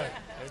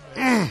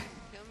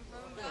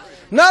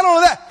 Not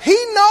only that, He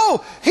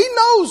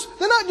knows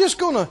they're not just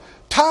going to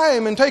tie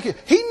Him and take it.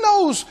 He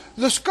knows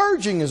the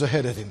scourging is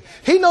ahead of Him.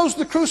 He knows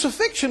the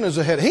crucifixion is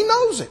ahead of Him. He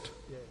knows it.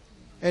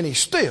 And He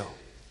still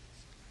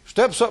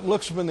steps up and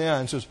looks them in the eye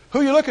and says, who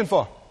are you looking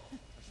for?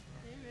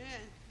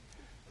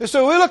 They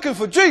said, we're looking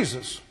for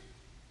Jesus.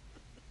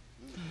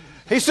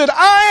 He said,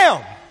 I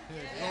am.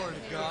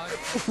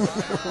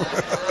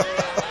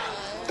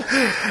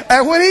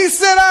 And when He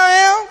said,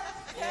 I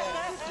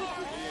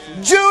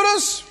am,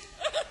 Judas,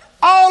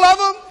 all of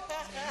them,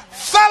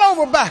 fell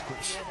over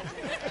backwards.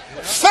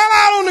 Fell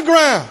out on the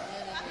ground.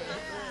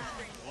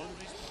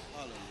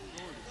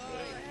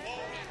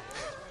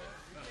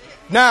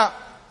 Now,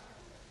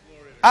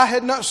 I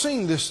had not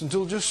seen this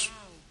until just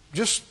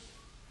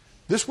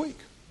this week.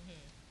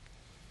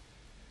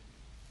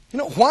 You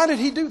know, why did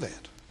He do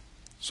that?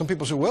 Some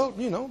people say, well,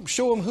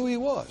 show Him who He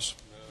was.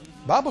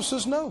 The Bible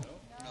says no.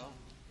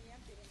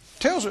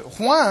 Tells it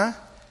why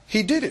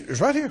He did it.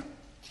 It's right here.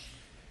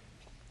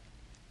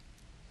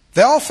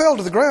 They all fell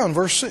to the ground,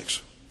 verse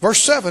 6.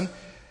 Verse 7,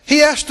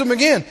 He asked them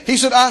again. He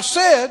said, I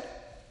said,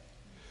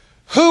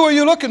 who are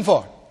you looking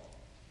for?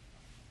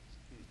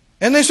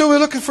 And they said, we're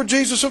looking for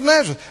Jesus of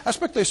Nazareth. I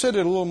expect they said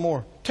it a little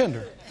more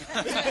tender.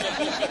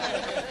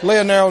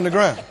 Laying there on the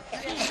ground.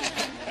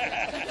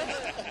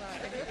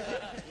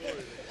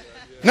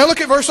 Now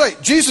look at verse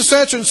 8. Jesus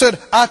answered and said,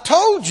 I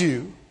told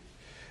you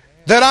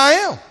that I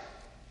am.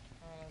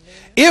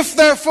 If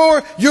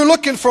therefore you're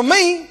looking for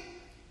me,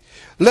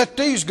 let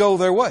these go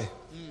their way.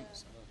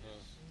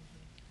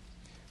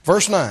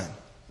 Verse 9.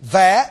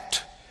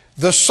 That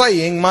the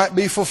saying might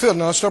be fulfilled.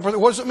 Now let's start with it.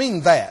 What does it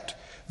mean, that?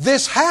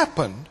 This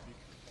happened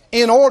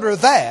in order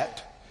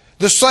that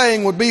the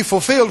saying would be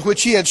fulfilled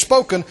which He had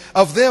spoken,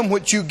 of them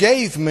which you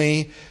gave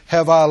me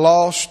have I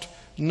lost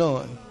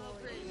none.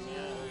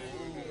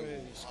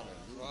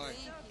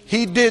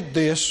 He did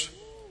this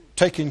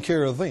taking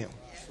care of them.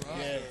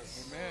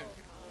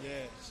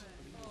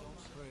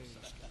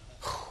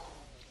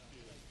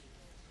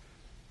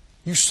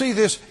 You see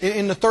this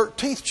in the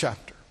 13th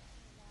chapter.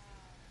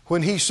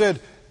 When He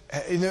said,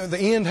 the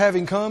end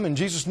having come, and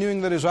Jesus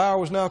knowing that His hour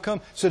was now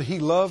come, said He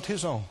loved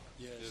His own.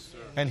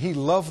 And He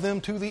loved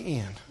them to the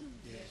end.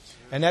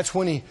 And that's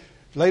when He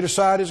laid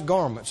aside His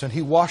garments and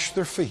He washed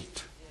their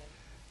feet.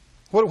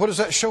 What is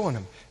that showing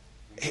Him?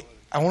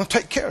 I want to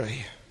take care of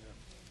you.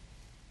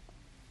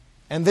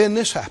 And then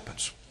this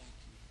happens.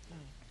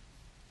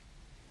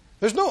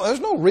 There's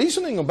no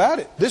reasoning about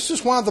it. This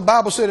is why the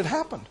Bible said it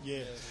happened.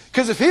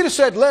 Because if He'd have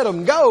said let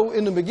them go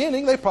in the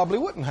beginning, they probably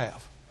wouldn't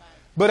have.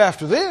 But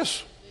after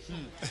this,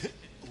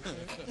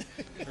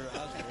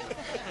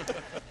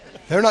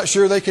 they're not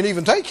sure they can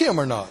even take Him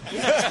or not.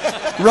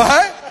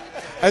 Right?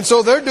 And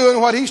so they're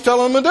doing what He's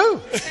telling them to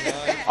do.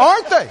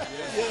 Aren't they?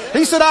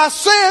 He said, I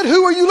said,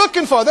 who are you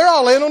looking for? They're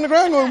all laying on the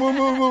ground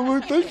going,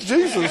 we think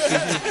Jesus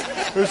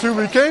is who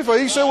we came for.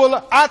 He said,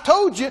 well, I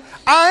told you,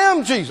 I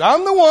am Jesus.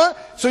 I'm the one.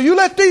 So you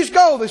let these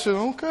go. They said,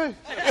 okay.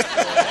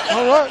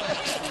 All right.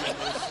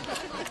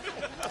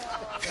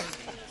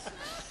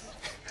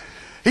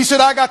 He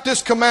said, I got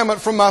this commandment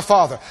from my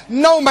Father.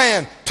 No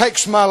man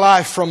takes my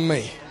life from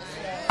me.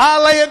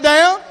 I lay it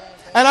down,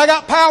 and I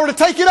got power to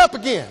take it up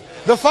again.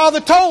 The Father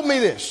told me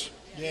this.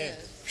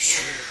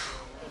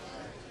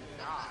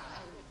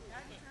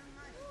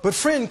 But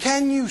friend,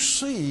 can you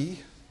see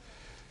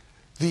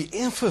the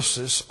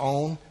emphasis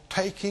on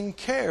taking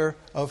care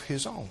of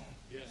His own?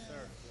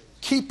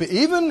 Keep it.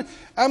 Even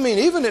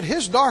at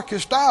His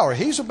darkest hour,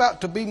 He's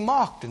about to be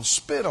mocked and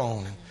spit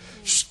on and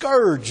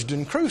scourged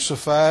and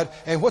crucified.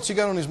 And what's He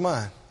got on His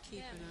mind?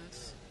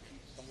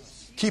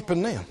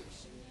 Keeping them.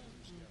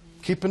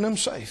 Keeping them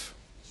safe.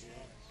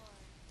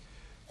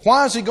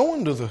 Why is He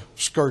going to the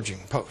scourging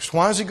post?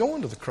 Why is He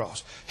going to the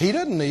cross? He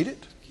doesn't need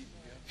it.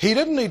 He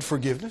doesn't need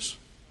forgiveness.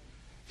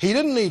 He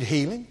didn't need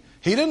healing.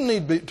 He didn't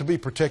need to be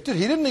protected.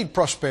 He didn't need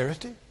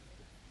prosperity.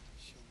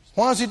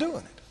 Why is He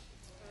doing it?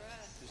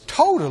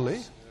 Totally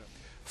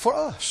for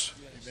us.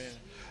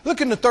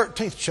 Look in the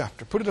 13th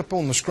chapter. Put it up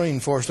on the screen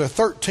for us there.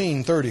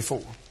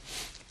 13:34.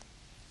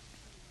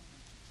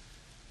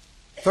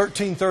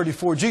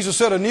 13:34. Jesus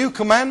said, a new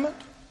commandment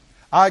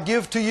I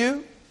give to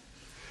you,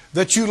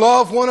 that you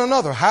love one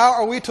another. How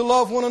are we to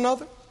love one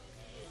another?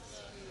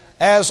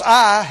 As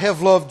I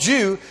have loved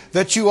you,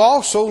 that you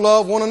also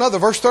love one another.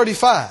 Verse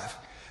 35.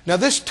 Now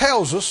this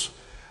tells us,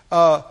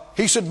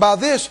 He said, by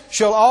this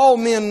shall all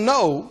men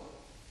know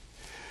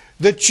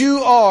that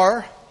you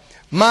are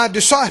my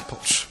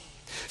disciples.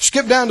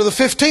 Skip down to the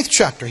 15th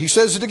chapter. He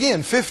says it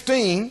again,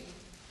 15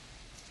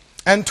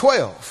 and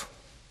 12.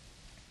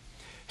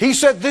 He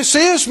said, this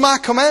is my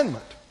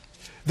commandment,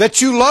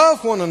 that you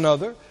love one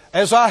another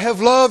as I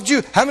have loved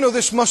you. How many know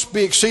this must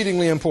be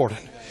exceedingly important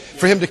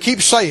for Him to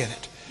keep saying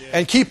it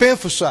and keep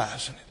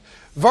emphasizing it?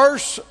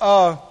 Verse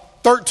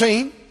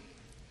 13.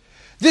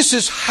 This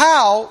is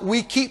how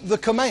we keep the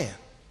command.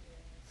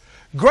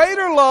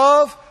 Greater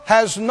love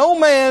has no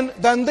man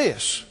than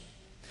this,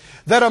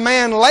 that a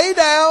man lay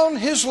down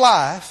his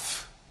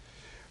life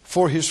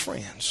for his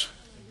friends.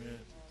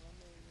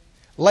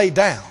 lay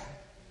down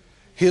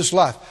His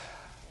life.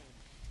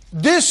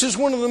 This is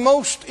one of the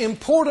most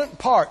important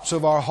parts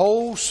of our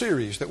whole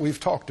series that we've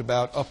talked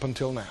about up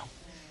until now.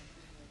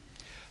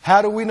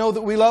 How do we know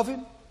that we love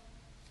Him?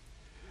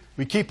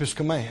 We keep His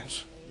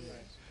commands.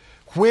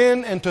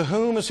 When and to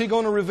whom is He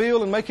going to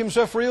reveal and make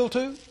Himself real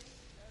to?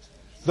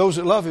 Those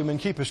that love Him and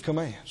keep His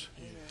commands.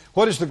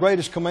 What is the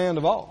greatest command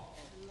of all?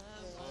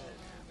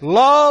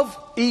 Love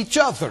each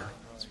other.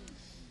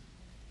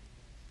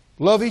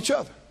 Love each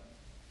other.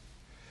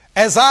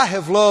 As I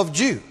have loved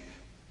you.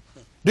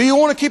 Do you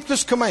want to keep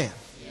this command?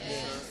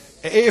 Yes.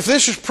 If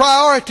this is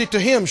priority to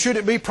Him, should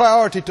it be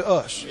priority to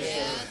us?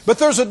 Yes. But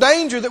there's a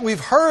danger that we've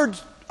heard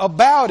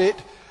about it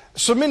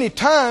so many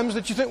times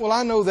that you think, well,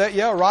 I know that.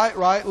 Yeah,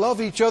 right.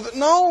 Love each other.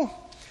 No.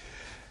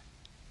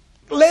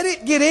 Let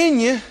it get in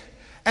you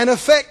and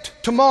affect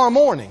tomorrow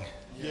morning.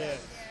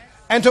 Yes.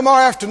 And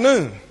tomorrow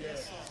afternoon.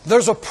 Yes.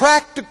 There's a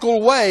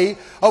practical way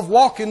of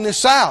walking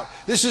this out.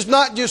 This is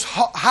not just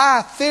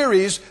high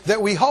theories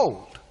that we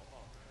hold.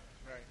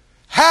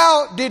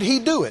 How did He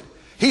do it?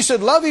 He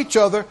said, love each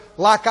other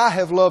like I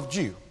have loved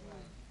you.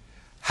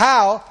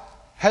 How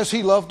has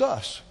He loved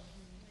us?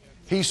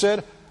 He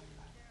said,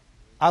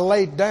 I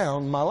laid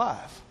down my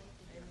life.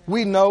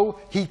 We know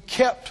He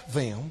kept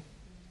them.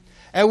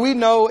 And we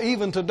know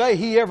even today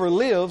He ever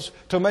lives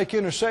to make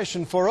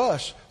intercession for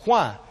us.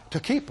 Why? To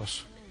keep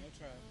us.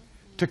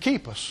 To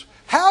keep us.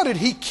 How did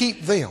He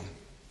keep them?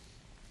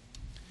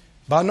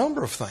 By a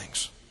number of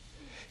things.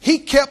 He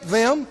kept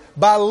them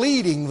by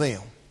leading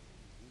them.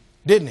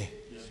 Didn't He?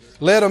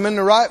 Led them in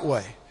the right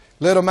way.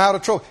 Led them out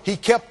of trouble. He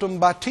kept them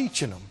by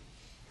teaching them.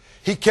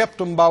 He kept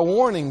them by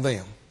warning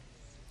them.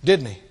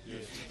 Didn't He?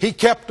 He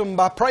kept them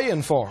by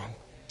praying for them.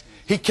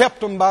 He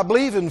kept them by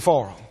believing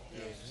for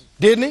them.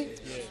 Didn't He?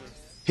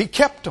 He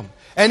kept them.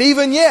 And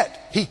even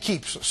yet, He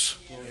keeps us.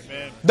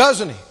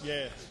 Doesn't He?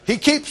 He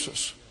keeps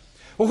us.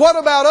 Well, what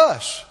about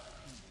us?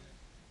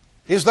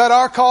 Is that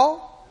our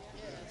call?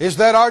 Is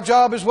that our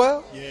job as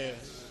well?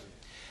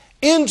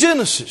 In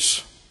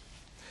Genesis,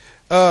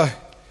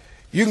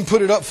 you can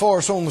put it up for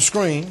us on the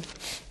screen.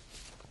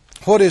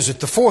 What is it?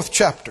 The 4th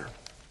chapter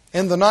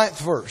and the 9th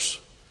verse.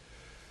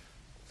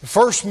 The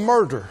first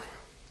murder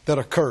that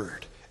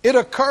occurred. It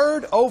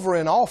occurred over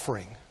an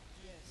offering.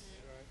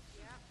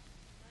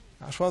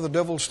 That's why the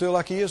devil's still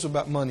like he is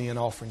about money and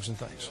offerings and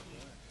things.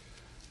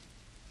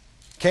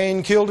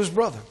 Cain killed his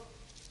brother.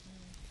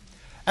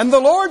 And the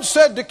Lord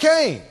said to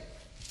Cain,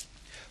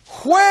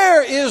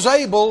 where is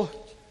Abel,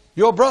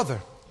 your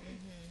brother?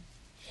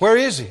 Where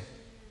is he?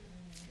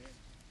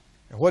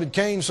 And what did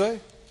Cain say?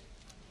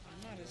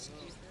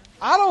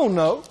 I don't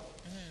know.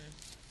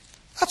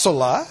 That's a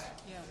lie.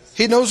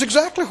 He knows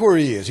exactly where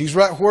he is. He's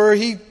right where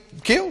he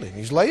killed him.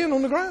 He's laying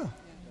on the ground.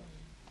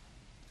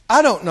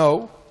 I don't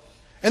know.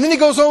 And then he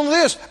goes on to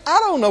this. I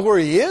don't know where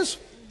he is.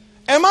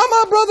 Am I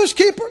my brother's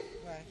keeper?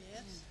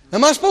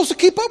 Am I supposed to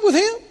keep up with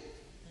him?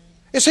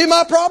 Is he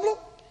my problem?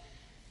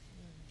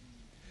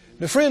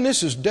 Now, friend,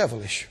 this is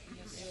devilish.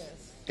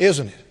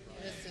 Isn't it?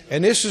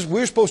 And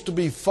we're supposed to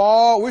be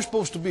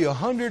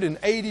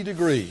 180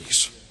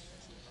 degrees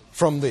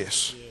from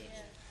this.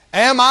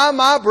 Am I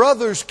my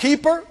brother's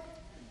keeper?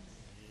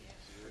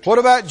 What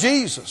about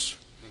Jesus?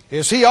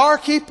 Is He our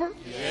keeper?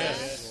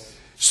 Yes.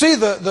 See,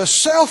 the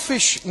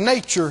selfish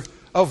nature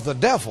of the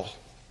devil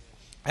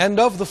and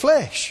of the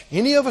flesh,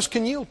 any of us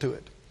can yield to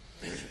it,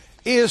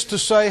 is to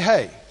say,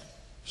 hey,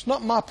 it's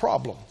not my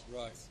problem.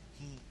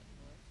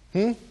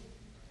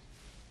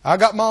 I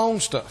got my own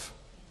stuff.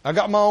 I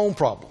got my own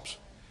problems.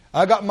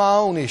 I got my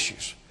own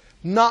issues.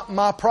 Not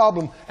my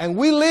problem. And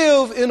we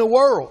live in a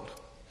world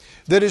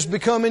that has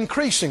become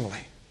increasingly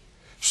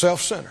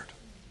self-centered.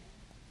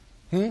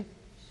 You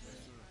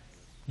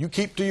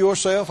keep to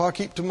yourself, I'll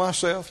keep to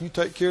myself. You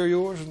take care of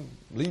yours,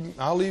 and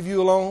I'll leave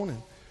you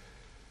alone.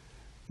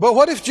 But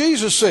what if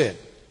Jesus said,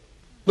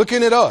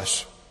 looking at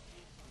us,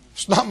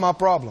 it's not my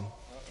problem.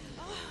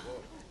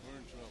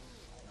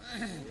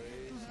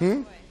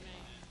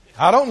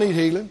 I don't need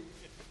healing.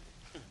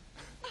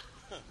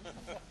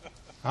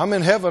 I'm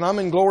in heaven. I'm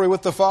in glory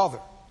with the Father.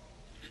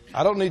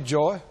 I don't need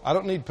joy. I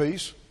don't need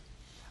peace.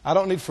 I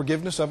don't need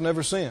forgiveness. I've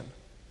never sinned.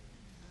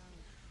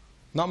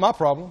 Not my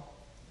problem.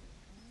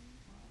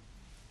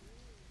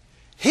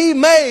 He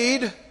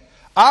made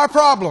our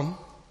problem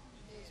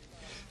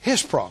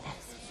His problem.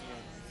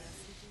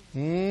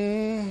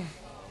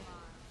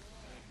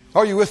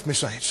 Are you with me,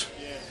 saints?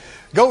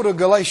 Go to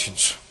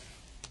Galatians.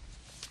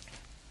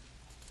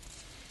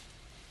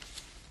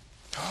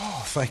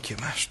 Oh, thank you,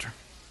 Master.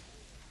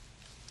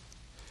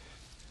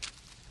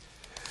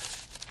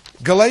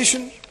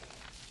 Galatians.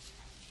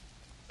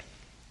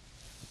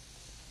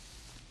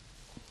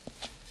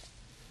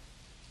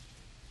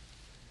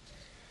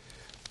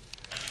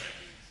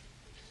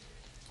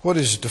 What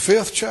is it, the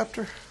 5th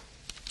chapter?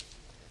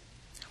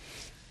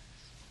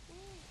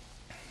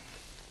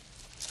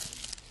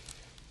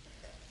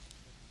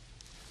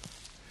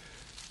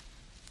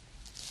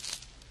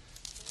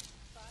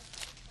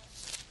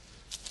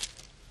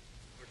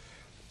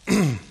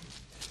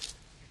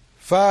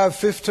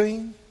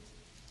 (5:15).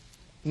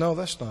 No,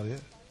 that's not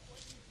it.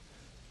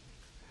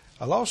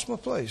 I lost my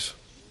place.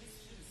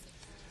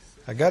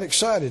 I got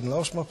excited and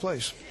lost my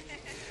place.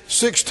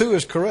 6:2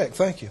 is correct.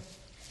 Thank you.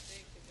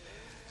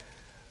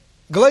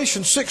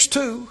 Galatians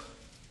 6:2.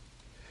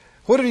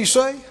 What did he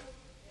say?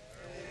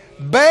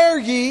 Bear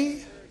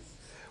ye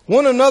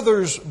one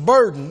another's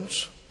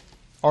burdens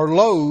or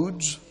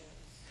loads,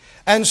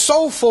 and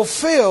so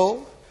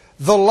fulfill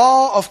the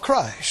law of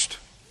Christ.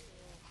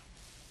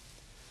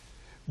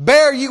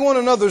 Bear ye one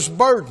another's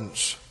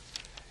burdens.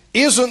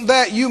 Isn't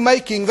that you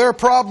making their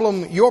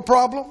problem your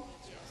problem?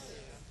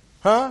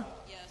 Huh?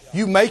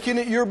 You making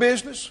it your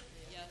business?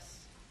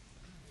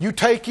 You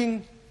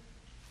taking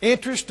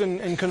interest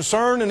and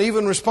concern and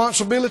even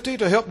responsibility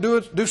to help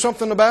do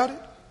something about it?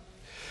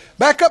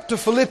 Back up to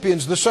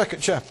Philippians, the 2nd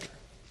chapter.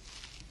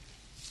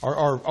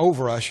 Or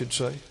over, I should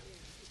say.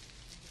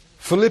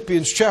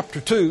 Philippians chapter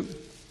 2.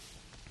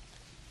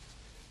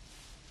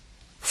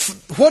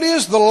 What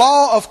is the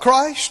law of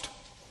Christ?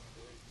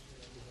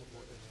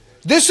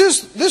 This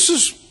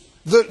is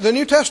the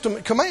New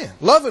Testament command.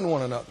 Loving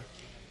one another.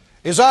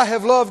 As I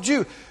have loved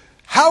you.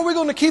 How are we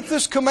going to keep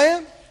this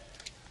command?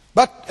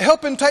 By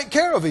helping take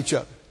care of each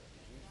other.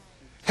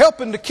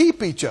 Helping to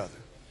keep each other.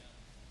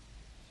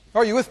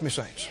 Are you with me,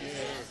 saints?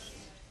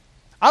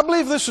 I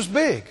believe this is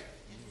big.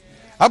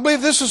 I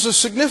believe this is a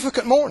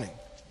significant morning.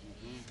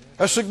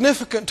 A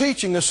significant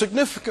teaching, a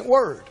significant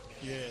word.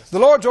 The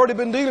Lord's already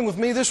been dealing with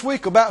me this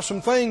week about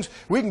some things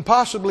we can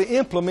possibly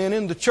implement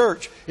in the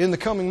church in the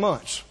coming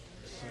months.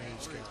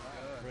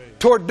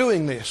 Toward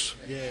doing this.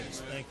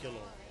 Yes, thank you,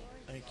 Lord.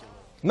 Thank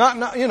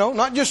you, Lord.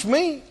 Not just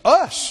me,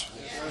 us.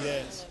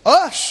 Yes.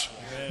 Us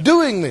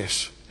doing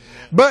this.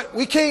 But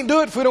we can't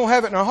do it if we don't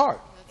have it in our heart.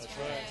 That's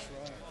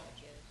right.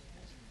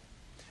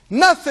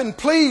 Nothing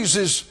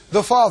pleases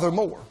the Father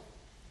more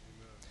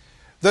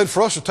than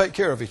for us to take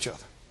care of each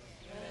other.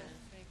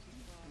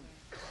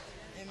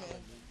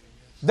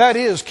 That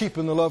is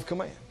keeping the love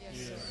command.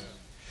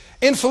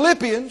 In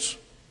Philippians,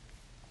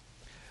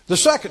 the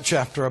 2nd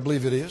chapter, I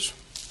believe it is,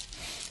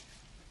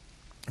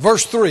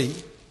 verse 3,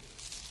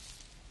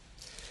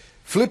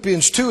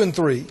 Philippians 2 and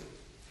 3,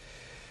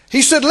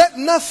 he said, let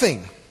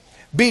nothing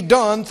be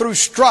done through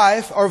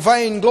strife or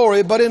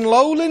vainglory, but in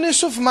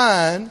lowliness of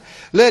mind,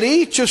 let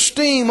each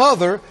esteem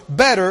other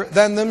better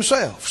than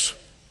themselves.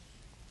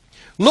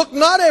 Look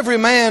not every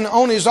man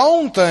on his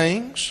own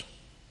things,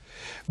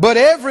 but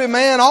every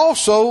man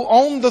also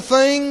on the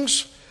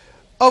things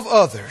of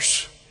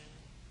others.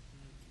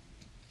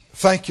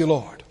 Thank you,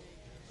 Lord.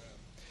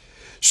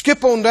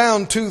 Skip on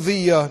down to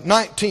the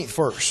 19th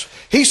verse.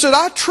 He said,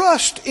 I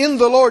trust in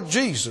the Lord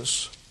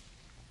Jesus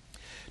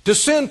to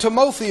send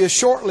Timotheus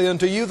shortly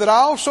unto you, that I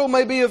also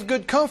may be of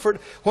good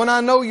comfort when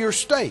I know your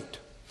state.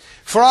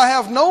 For I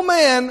have no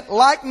man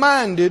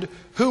like-minded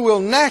who will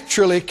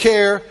naturally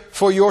care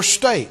for your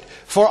state.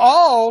 For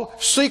all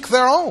seek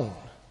their own,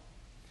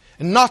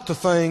 and not the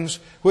things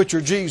which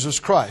are Jesus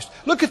Christ.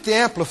 Look at the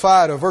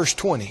Amplified of verse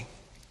 20.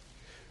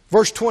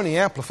 Verse 20,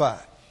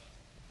 Amplified.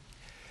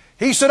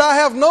 He said, I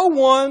have no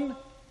one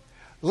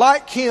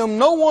like him,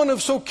 no one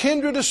of so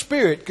kindred a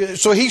spirit.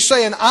 So he's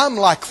saying, I'm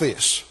like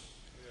this.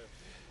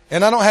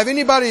 And I don't have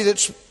anybody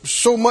that's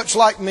so much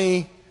like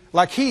me,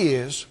 like he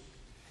is,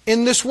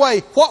 in this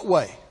way. What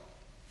way?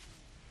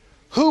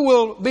 Who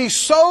will be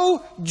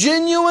so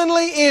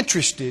genuinely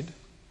interested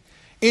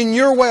in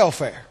your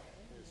welfare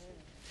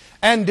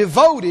and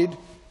devoted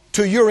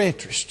to your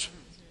interests.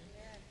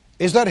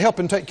 Is that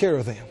helping take care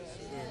of them?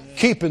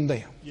 Keeping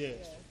them? Yes.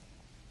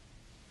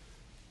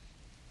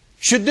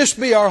 Should this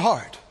be our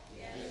heart?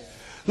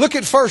 Look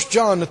at 1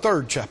 John, the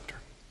 3rd chapter.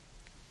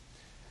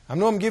 I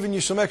know I'm giving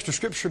you some extra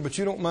scripture, but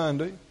you don't mind,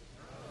 do you?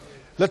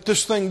 Let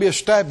this thing be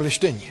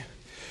established in you.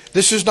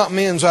 This is not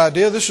men's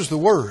idea. This is the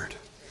Word.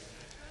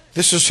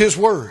 This is His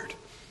Word.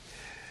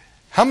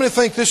 How many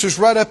think this is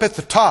right up at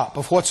the top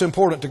of what's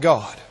important to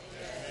God?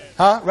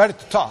 Huh? Right at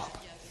the top.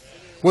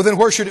 Well, then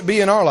where should it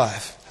be in our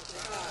life?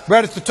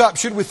 Right at the top.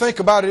 Should we think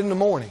about it in the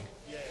morning?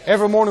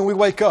 Every morning we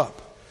wake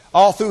up.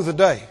 All through the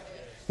day.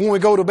 When we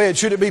go to bed,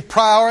 should it be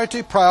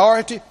priority,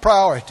 priority,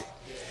 priority?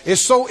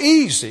 It's so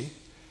easy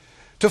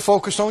to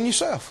focus on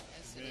yourself.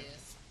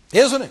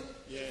 Isn't it?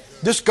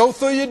 Just go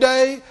through your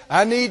day.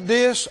 I need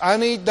this. I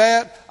need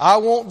that. I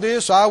want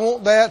this. I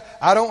want that.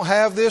 I don't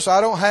have this.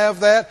 I don't have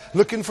that.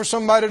 Looking for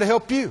somebody to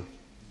help you.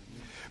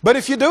 But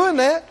if you're doing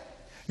that,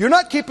 you're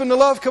not keeping the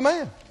love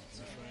command.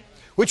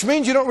 Which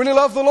means you don't really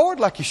love the Lord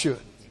like you should.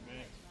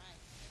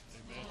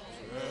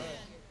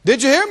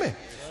 Did you hear me?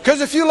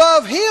 Because if you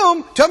love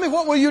Him, tell me,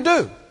 what will you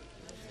do?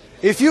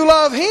 If you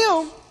love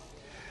Him,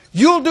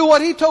 you'll do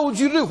what He told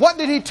you to do. What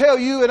did He tell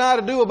you and I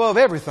to do above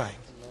everything?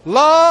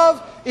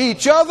 Love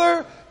each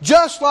other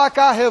just like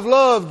I have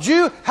loved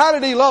you. How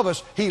did He love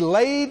us? He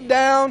laid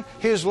down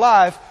His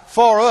life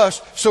for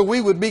us so we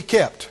would be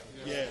kept.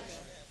 Yes.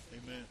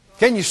 Amen.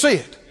 Can you see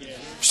it? Yes.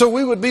 So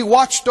we would be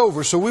watched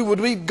over. So we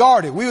would be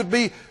guarded. We would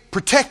be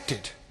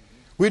protected.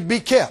 We'd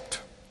be kept.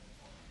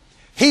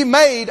 He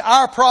made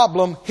our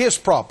problem His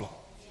problem.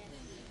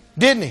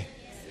 Didn't He?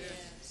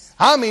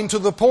 I mean, to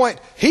the point,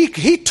 He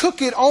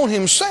took it on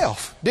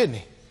Himself, didn't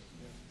He?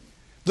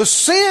 The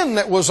sin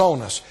that was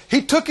on us,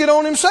 He took it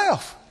on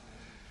Himself.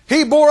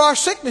 He bore our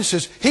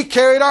sicknesses. He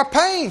carried our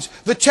pains,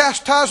 the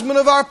chastisement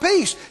of our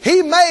peace.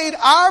 He made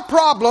our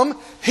problem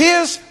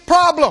His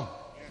problem.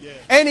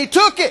 And He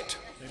took it.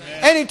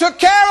 And He took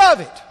care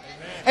of it.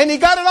 And He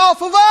got it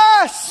off of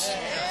us.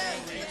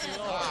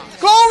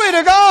 Glory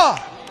to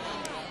God.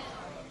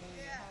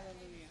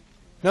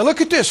 Now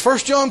look at this, 1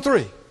 John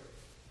 3.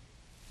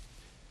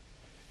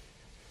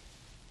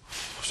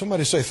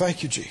 Somebody say,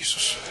 thank you,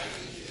 Jesus.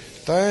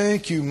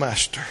 Thank you,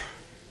 Master,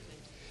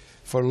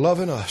 for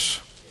loving us.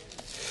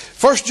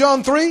 1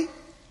 John 3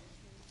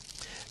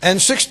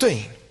 and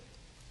 16.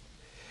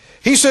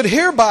 He said,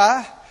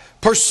 hereby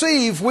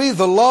perceive we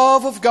the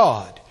love of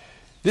God.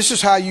 This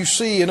is how you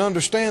see and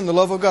understand the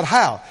love of God.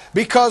 How?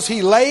 Because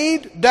He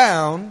laid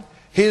down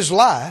His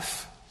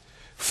life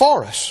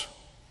for us.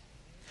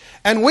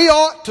 And we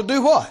ought to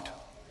do what?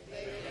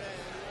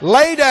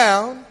 Lay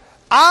down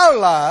our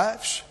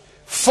lives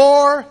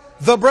for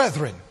the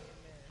brethren.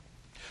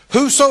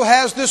 Whoso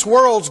has this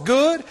world's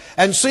good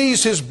and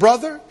sees his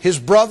brother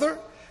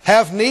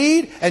have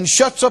need and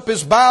shuts up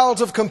his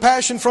bowels of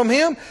compassion from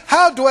him,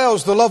 how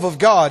dwells the love of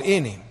God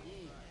in him?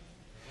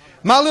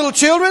 My little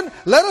children,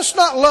 let us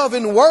not love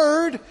in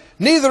word,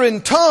 neither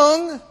in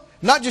tongue,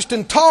 not just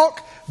in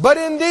talk, but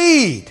in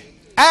deed,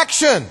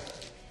 action,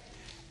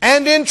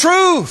 and in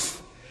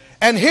truth.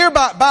 And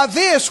hereby, by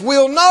this,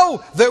 we'll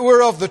know that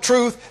we're of the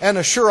truth and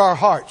assure our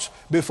hearts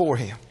before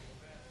Him.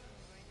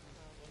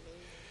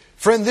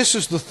 Friend, this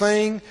is the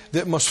thing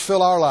that must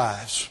fill our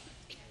lives.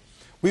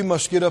 We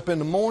must get up in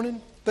the morning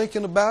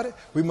thinking about it.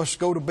 We must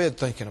go to bed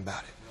thinking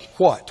about it.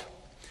 What?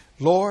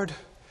 Lord,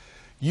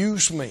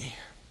 use me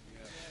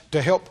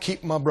to help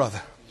keep my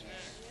brother.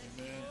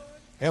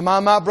 Am I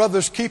my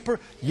brother's keeper?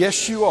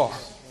 Yes, you are.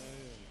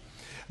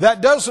 That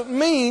doesn't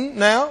mean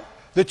now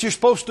that you're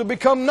supposed to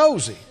become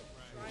nosy.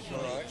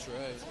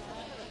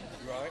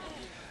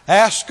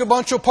 Ask a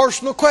bunch of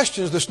personal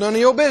questions that's none of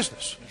your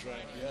business.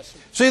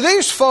 See,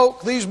 these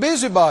folk, these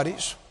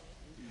busybodies,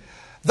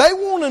 they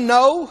want to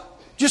know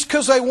just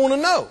because they want to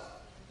know.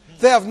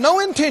 They have no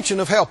intention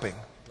of helping.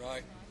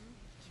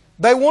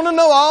 They want to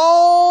know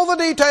all the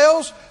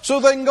details so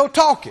they can go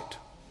talk it.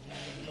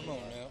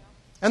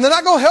 And they're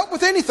not going to help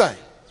with anything.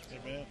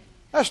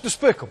 That's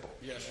despicable.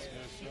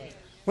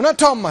 We're not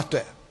talking about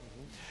that.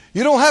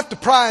 You don't have to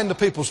pry into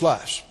people's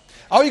lives.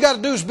 All you got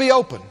to do is be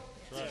open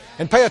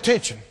and pay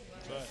attention.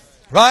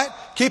 Right?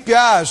 Keep your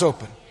eyes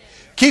open.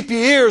 Keep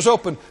your ears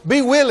open.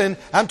 Be willing.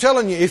 I'm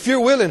telling you, if you're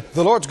willing,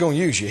 the Lord's going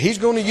to use you. He's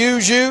going to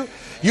use you.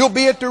 You'll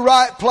be at the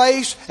right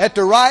place at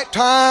the right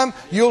time.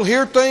 You'll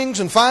hear things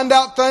and find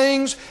out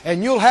things.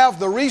 And you'll have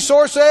the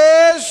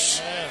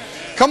resources.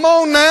 Come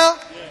on now.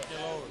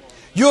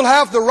 You'll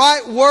have the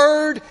right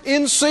word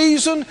in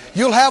season.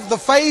 You'll have the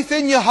faith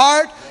in your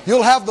heart.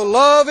 You'll have the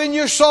love in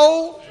your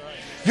soul.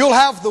 You'll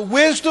have the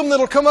wisdom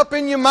that'll come up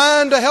in your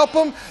mind to help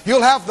them.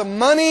 You'll have the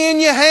money in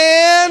your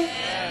hand.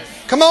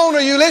 Come on,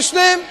 are you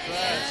listening?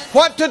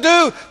 What to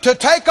do? To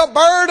take a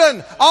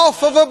burden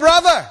off of a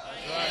brother.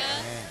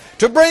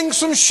 To bring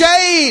some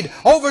shade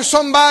over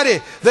somebody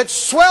that's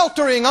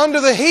sweltering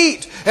under the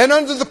heat and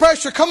under the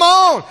pressure. Come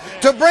on.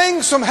 To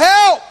bring some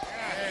help.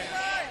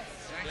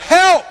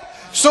 Help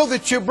so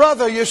that your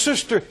brother, your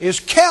sister is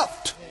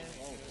kept.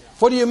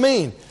 What do you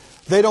mean?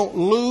 They don't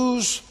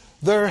lose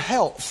their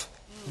health.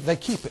 They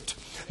keep it.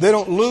 They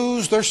don't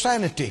lose their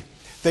sanity.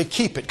 They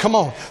keep it. Come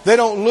on. They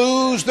don't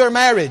lose their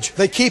marriage.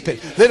 They keep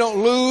it. They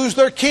don't lose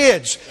their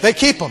kids. They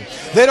keep them.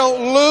 They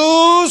don't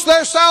lose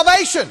their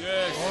salvation.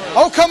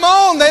 Oh, come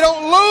on. They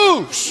don't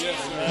lose.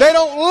 They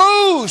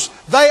don't lose.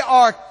 They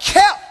are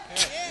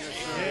kept.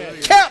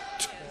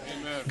 Kept.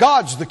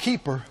 God's the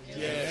keeper,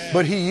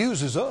 but He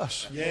uses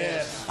us.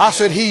 I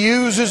said He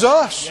uses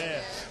us.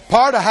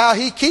 Part of how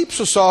He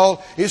keeps us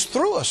all is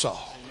through us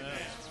all.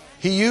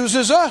 He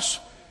uses us.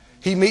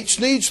 He meets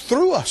needs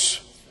through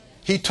us.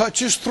 He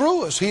touches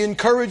through us. He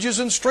encourages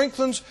and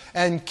strengthens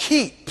and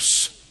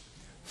keeps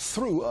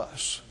through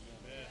us.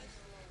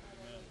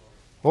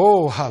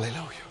 Oh,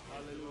 hallelujah.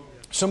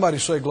 Somebody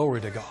say glory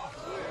to God.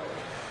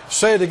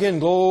 Say it again,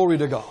 glory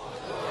to God.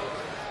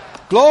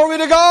 Glory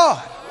to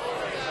God.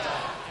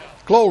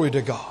 Glory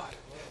to God.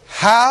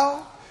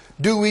 How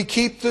do we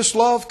keep this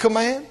love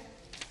command?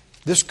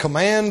 This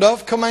command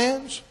of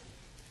commands?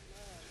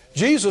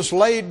 Jesus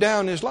laid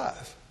down His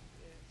life.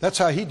 That's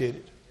how He did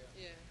it.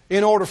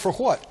 In order for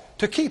what?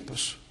 To keep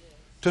us.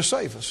 To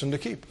save us and to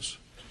keep us.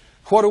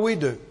 What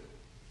do?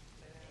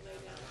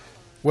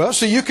 Well,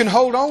 so you can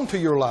hold on to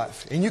your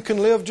life and you can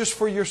live just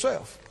for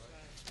yourself.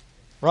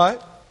 Right?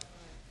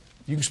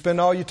 You can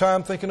spend all your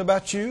time thinking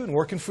about you and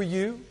working for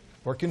you,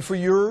 working for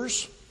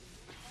yours.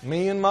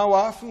 Me and my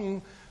wife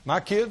and my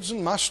kids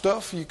and my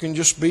stuff. You can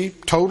just be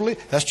totally,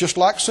 that's just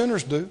like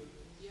sinners do.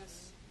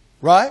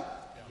 Right?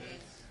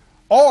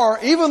 Or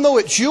even though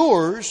it's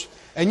yours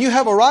and you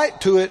have a right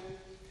to it,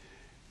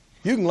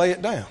 you can lay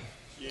it down.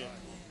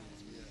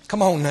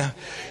 Come on now.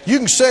 You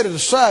can set it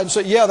aside and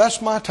say, yeah, that's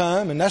my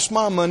time and that's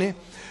my money,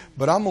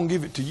 but I'm going to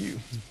give it to you.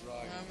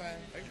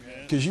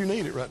 Because you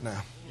need it right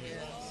now.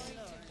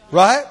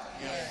 Right?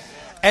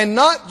 And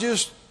not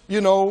just,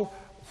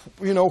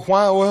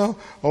 why, well,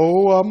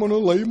 I'm going to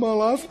lay my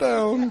life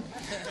down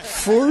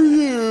for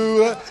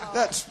you.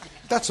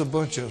 That's a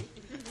bunch of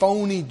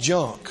phony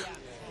junk.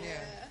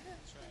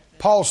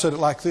 Paul said it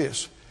like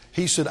this.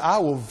 He said, I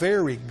will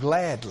very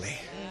gladly.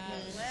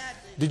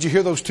 Did you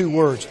hear those two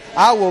words?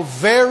 I will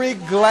very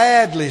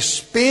gladly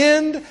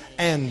spend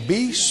and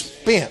be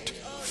spent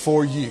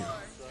for you.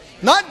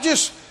 Not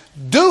just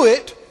do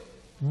it,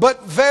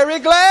 but very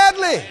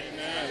gladly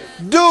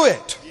do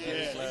it.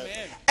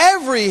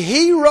 Every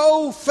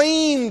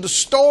hero-themed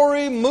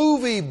story,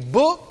 movie,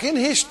 book in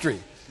history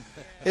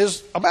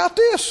is about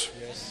this.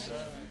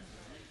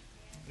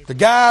 The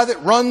guy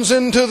that runs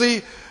into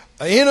the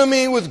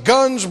enemy with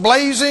guns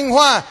blazing.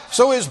 Why?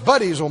 So his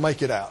buddies will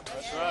make it out.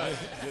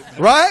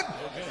 Right?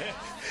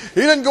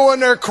 He didn't go in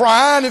there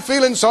crying and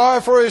feeling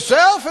sorry for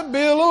himself. It'd be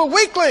a little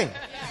weakling.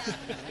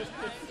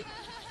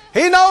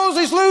 He knows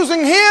he's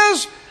losing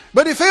his,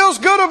 but he feels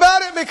good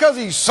about it because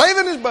he's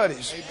saving his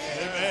buddies.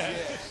 Amen.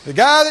 The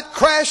guy that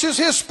crashes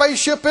his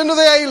spaceship into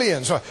the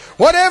aliens,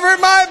 whatever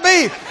it might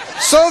be,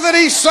 so that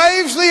he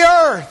saves the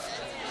earth.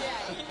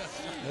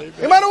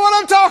 You know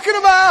what I'm talking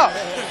about?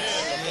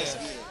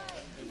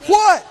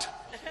 What?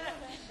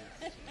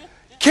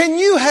 Can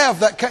you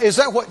have that? Is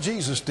that what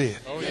Jesus did?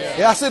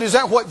 Yeah, I said, is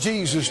that what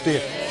Jesus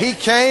did? He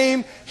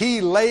came,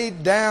 He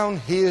laid down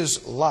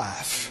His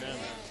life.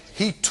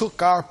 He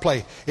took our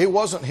place. It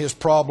wasn't His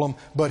problem,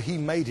 but He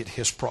made it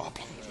His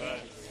problem.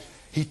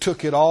 He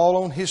took it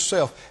all on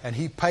Himself, and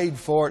He paid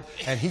for it,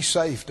 and He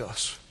saved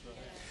us.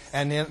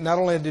 And then not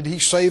only did He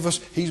save us,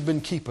 He's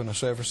been keeping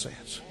us ever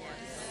since.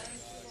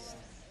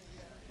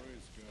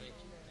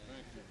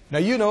 Now,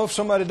 if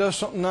somebody does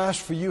something nice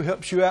for you,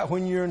 helps you out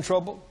when you're in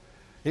trouble,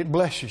 it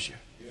blesses you.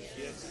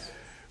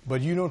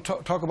 But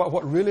talk about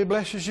what really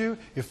blesses you?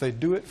 If they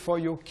do it for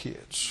your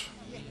kids.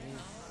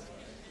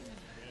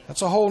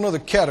 That's a whole other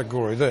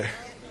category there.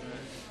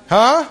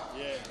 Huh?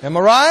 Am I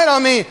right? I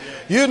mean,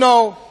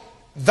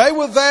 they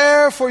were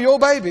there for your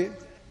baby.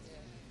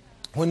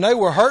 When they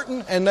were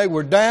hurting and they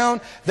were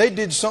down, they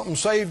did something,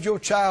 saved your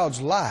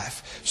child's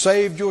life.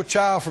 Saved your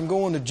child from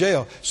going to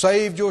jail.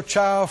 Saved your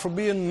child from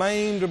being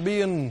maimed or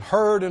being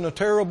hurt in a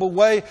terrible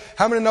way.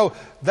 How many know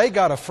they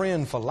got a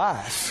friend for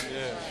life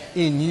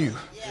in you?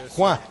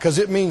 Why? Because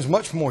it means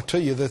much more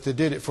to you that they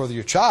did it for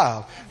your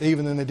child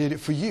even than they did it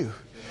for you.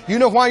 You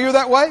know why you're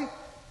that way?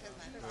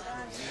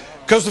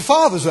 Because the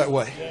Father's that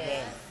way.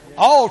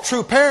 All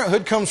true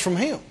parenthood comes from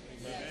Him.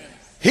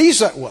 He's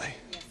that way.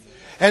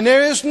 And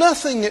there is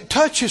nothing that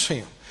touches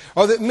Him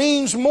or that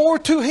means more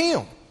to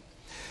Him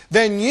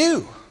than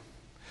you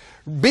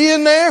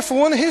being there for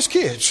one of His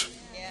kids.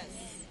 Yes.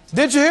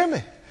 Did you hear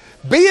me?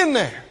 Being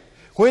there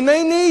when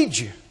they need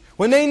you,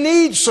 when they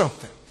need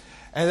something.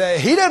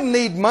 And He doesn't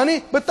need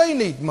money, but they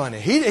need money.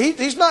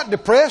 He's not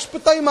depressed,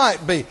 but they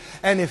might be.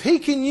 And if He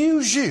can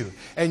use you,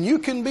 and you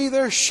can be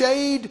their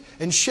shade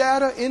and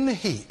shadow in the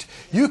heat,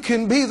 you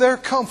can be their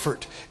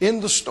comfort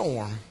in the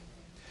storm,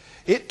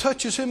 it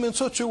touches Him in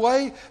such a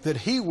way that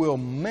He will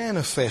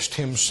manifest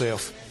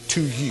Himself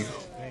to you.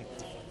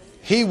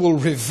 He will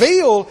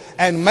reveal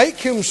and make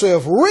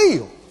Himself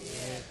real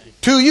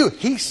to you.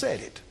 He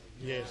said it.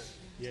 Yes.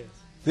 Yes.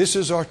 This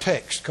is our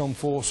text come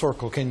full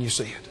circle. Can you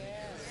see it?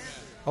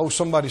 Oh,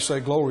 somebody say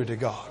glory to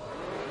God.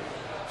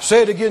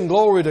 Say it again,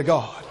 glory to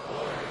God.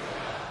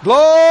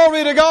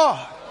 Glory to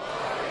God.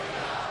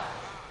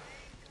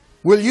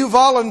 Will you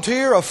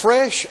volunteer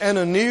afresh and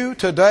anew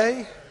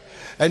today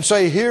and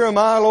say, here am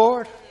I,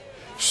 Lord.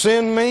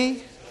 Send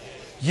me.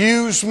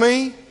 Use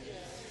me.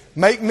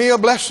 Make me a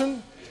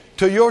blessing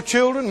to your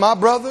children, my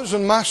brothers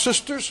and my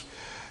sisters.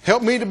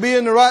 Help me to be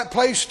in the right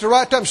place at the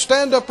right time.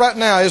 Stand up right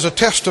now as a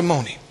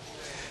testimony.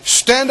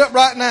 Stand up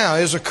right now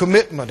as a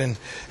commitment,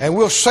 and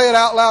we'll say it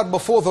out loud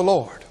before the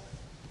Lord.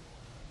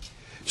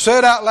 Say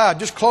it out loud.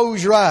 Just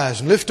close your eyes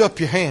and lift up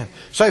your hand.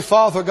 Say,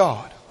 Father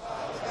God,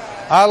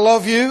 I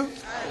love you.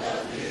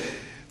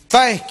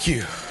 Thank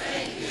you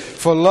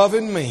for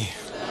loving me.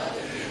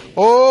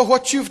 Oh,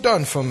 what you've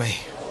done for me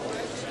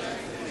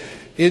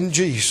in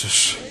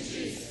Jesus.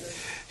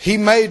 He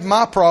made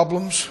my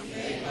problems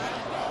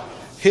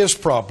His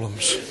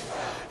problems,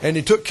 and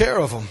He took care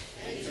of them,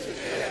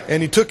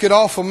 and He took it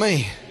off of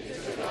me.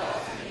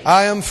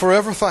 I am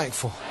forever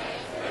thankful.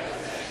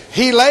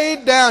 He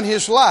laid down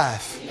His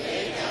life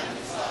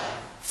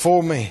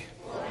for me.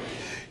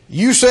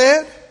 You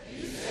said,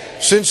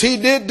 since He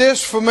did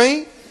this for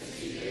me,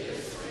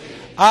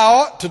 I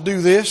ought to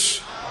do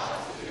this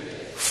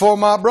for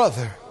my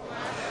brother.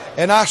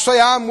 And I say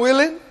I'm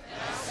willing,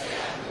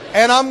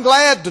 and I'm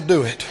glad to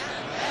do it.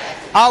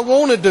 I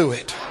want to do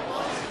it.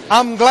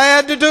 I'm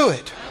glad to do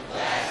it.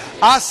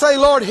 I say,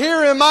 Lord,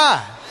 here am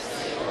I.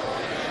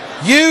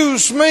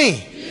 Use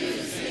me.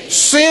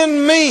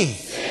 Send me.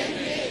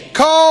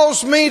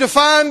 Cause me to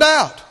find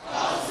out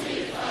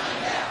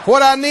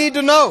what I need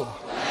to know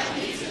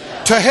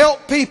to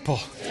help people.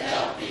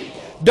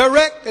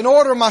 Direct and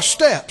order my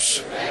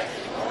steps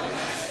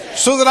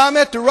so that I'm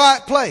at the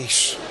right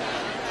place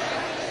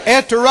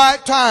at the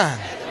right time.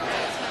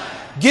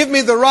 Give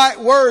me the right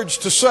words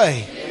to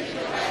say,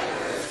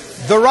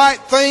 the right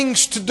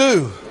things to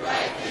do.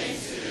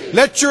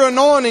 Let your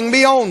anointing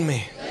be on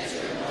me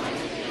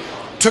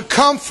to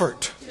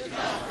comfort,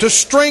 to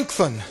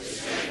strengthen,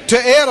 to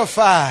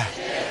edify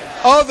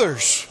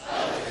others.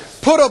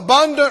 Put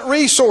abundant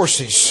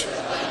resources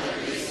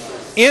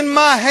in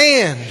my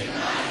hand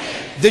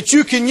that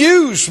you can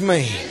use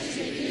me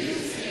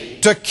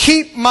to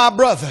keep my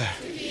brother,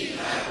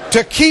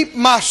 to keep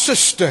my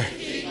sister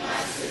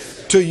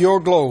to your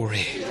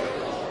glory.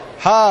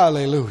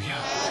 Hallelujah.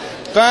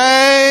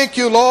 Thank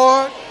you,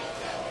 Lord.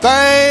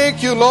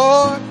 Thank you,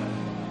 Lord.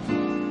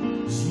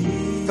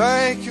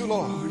 Thank you,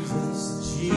 Lord.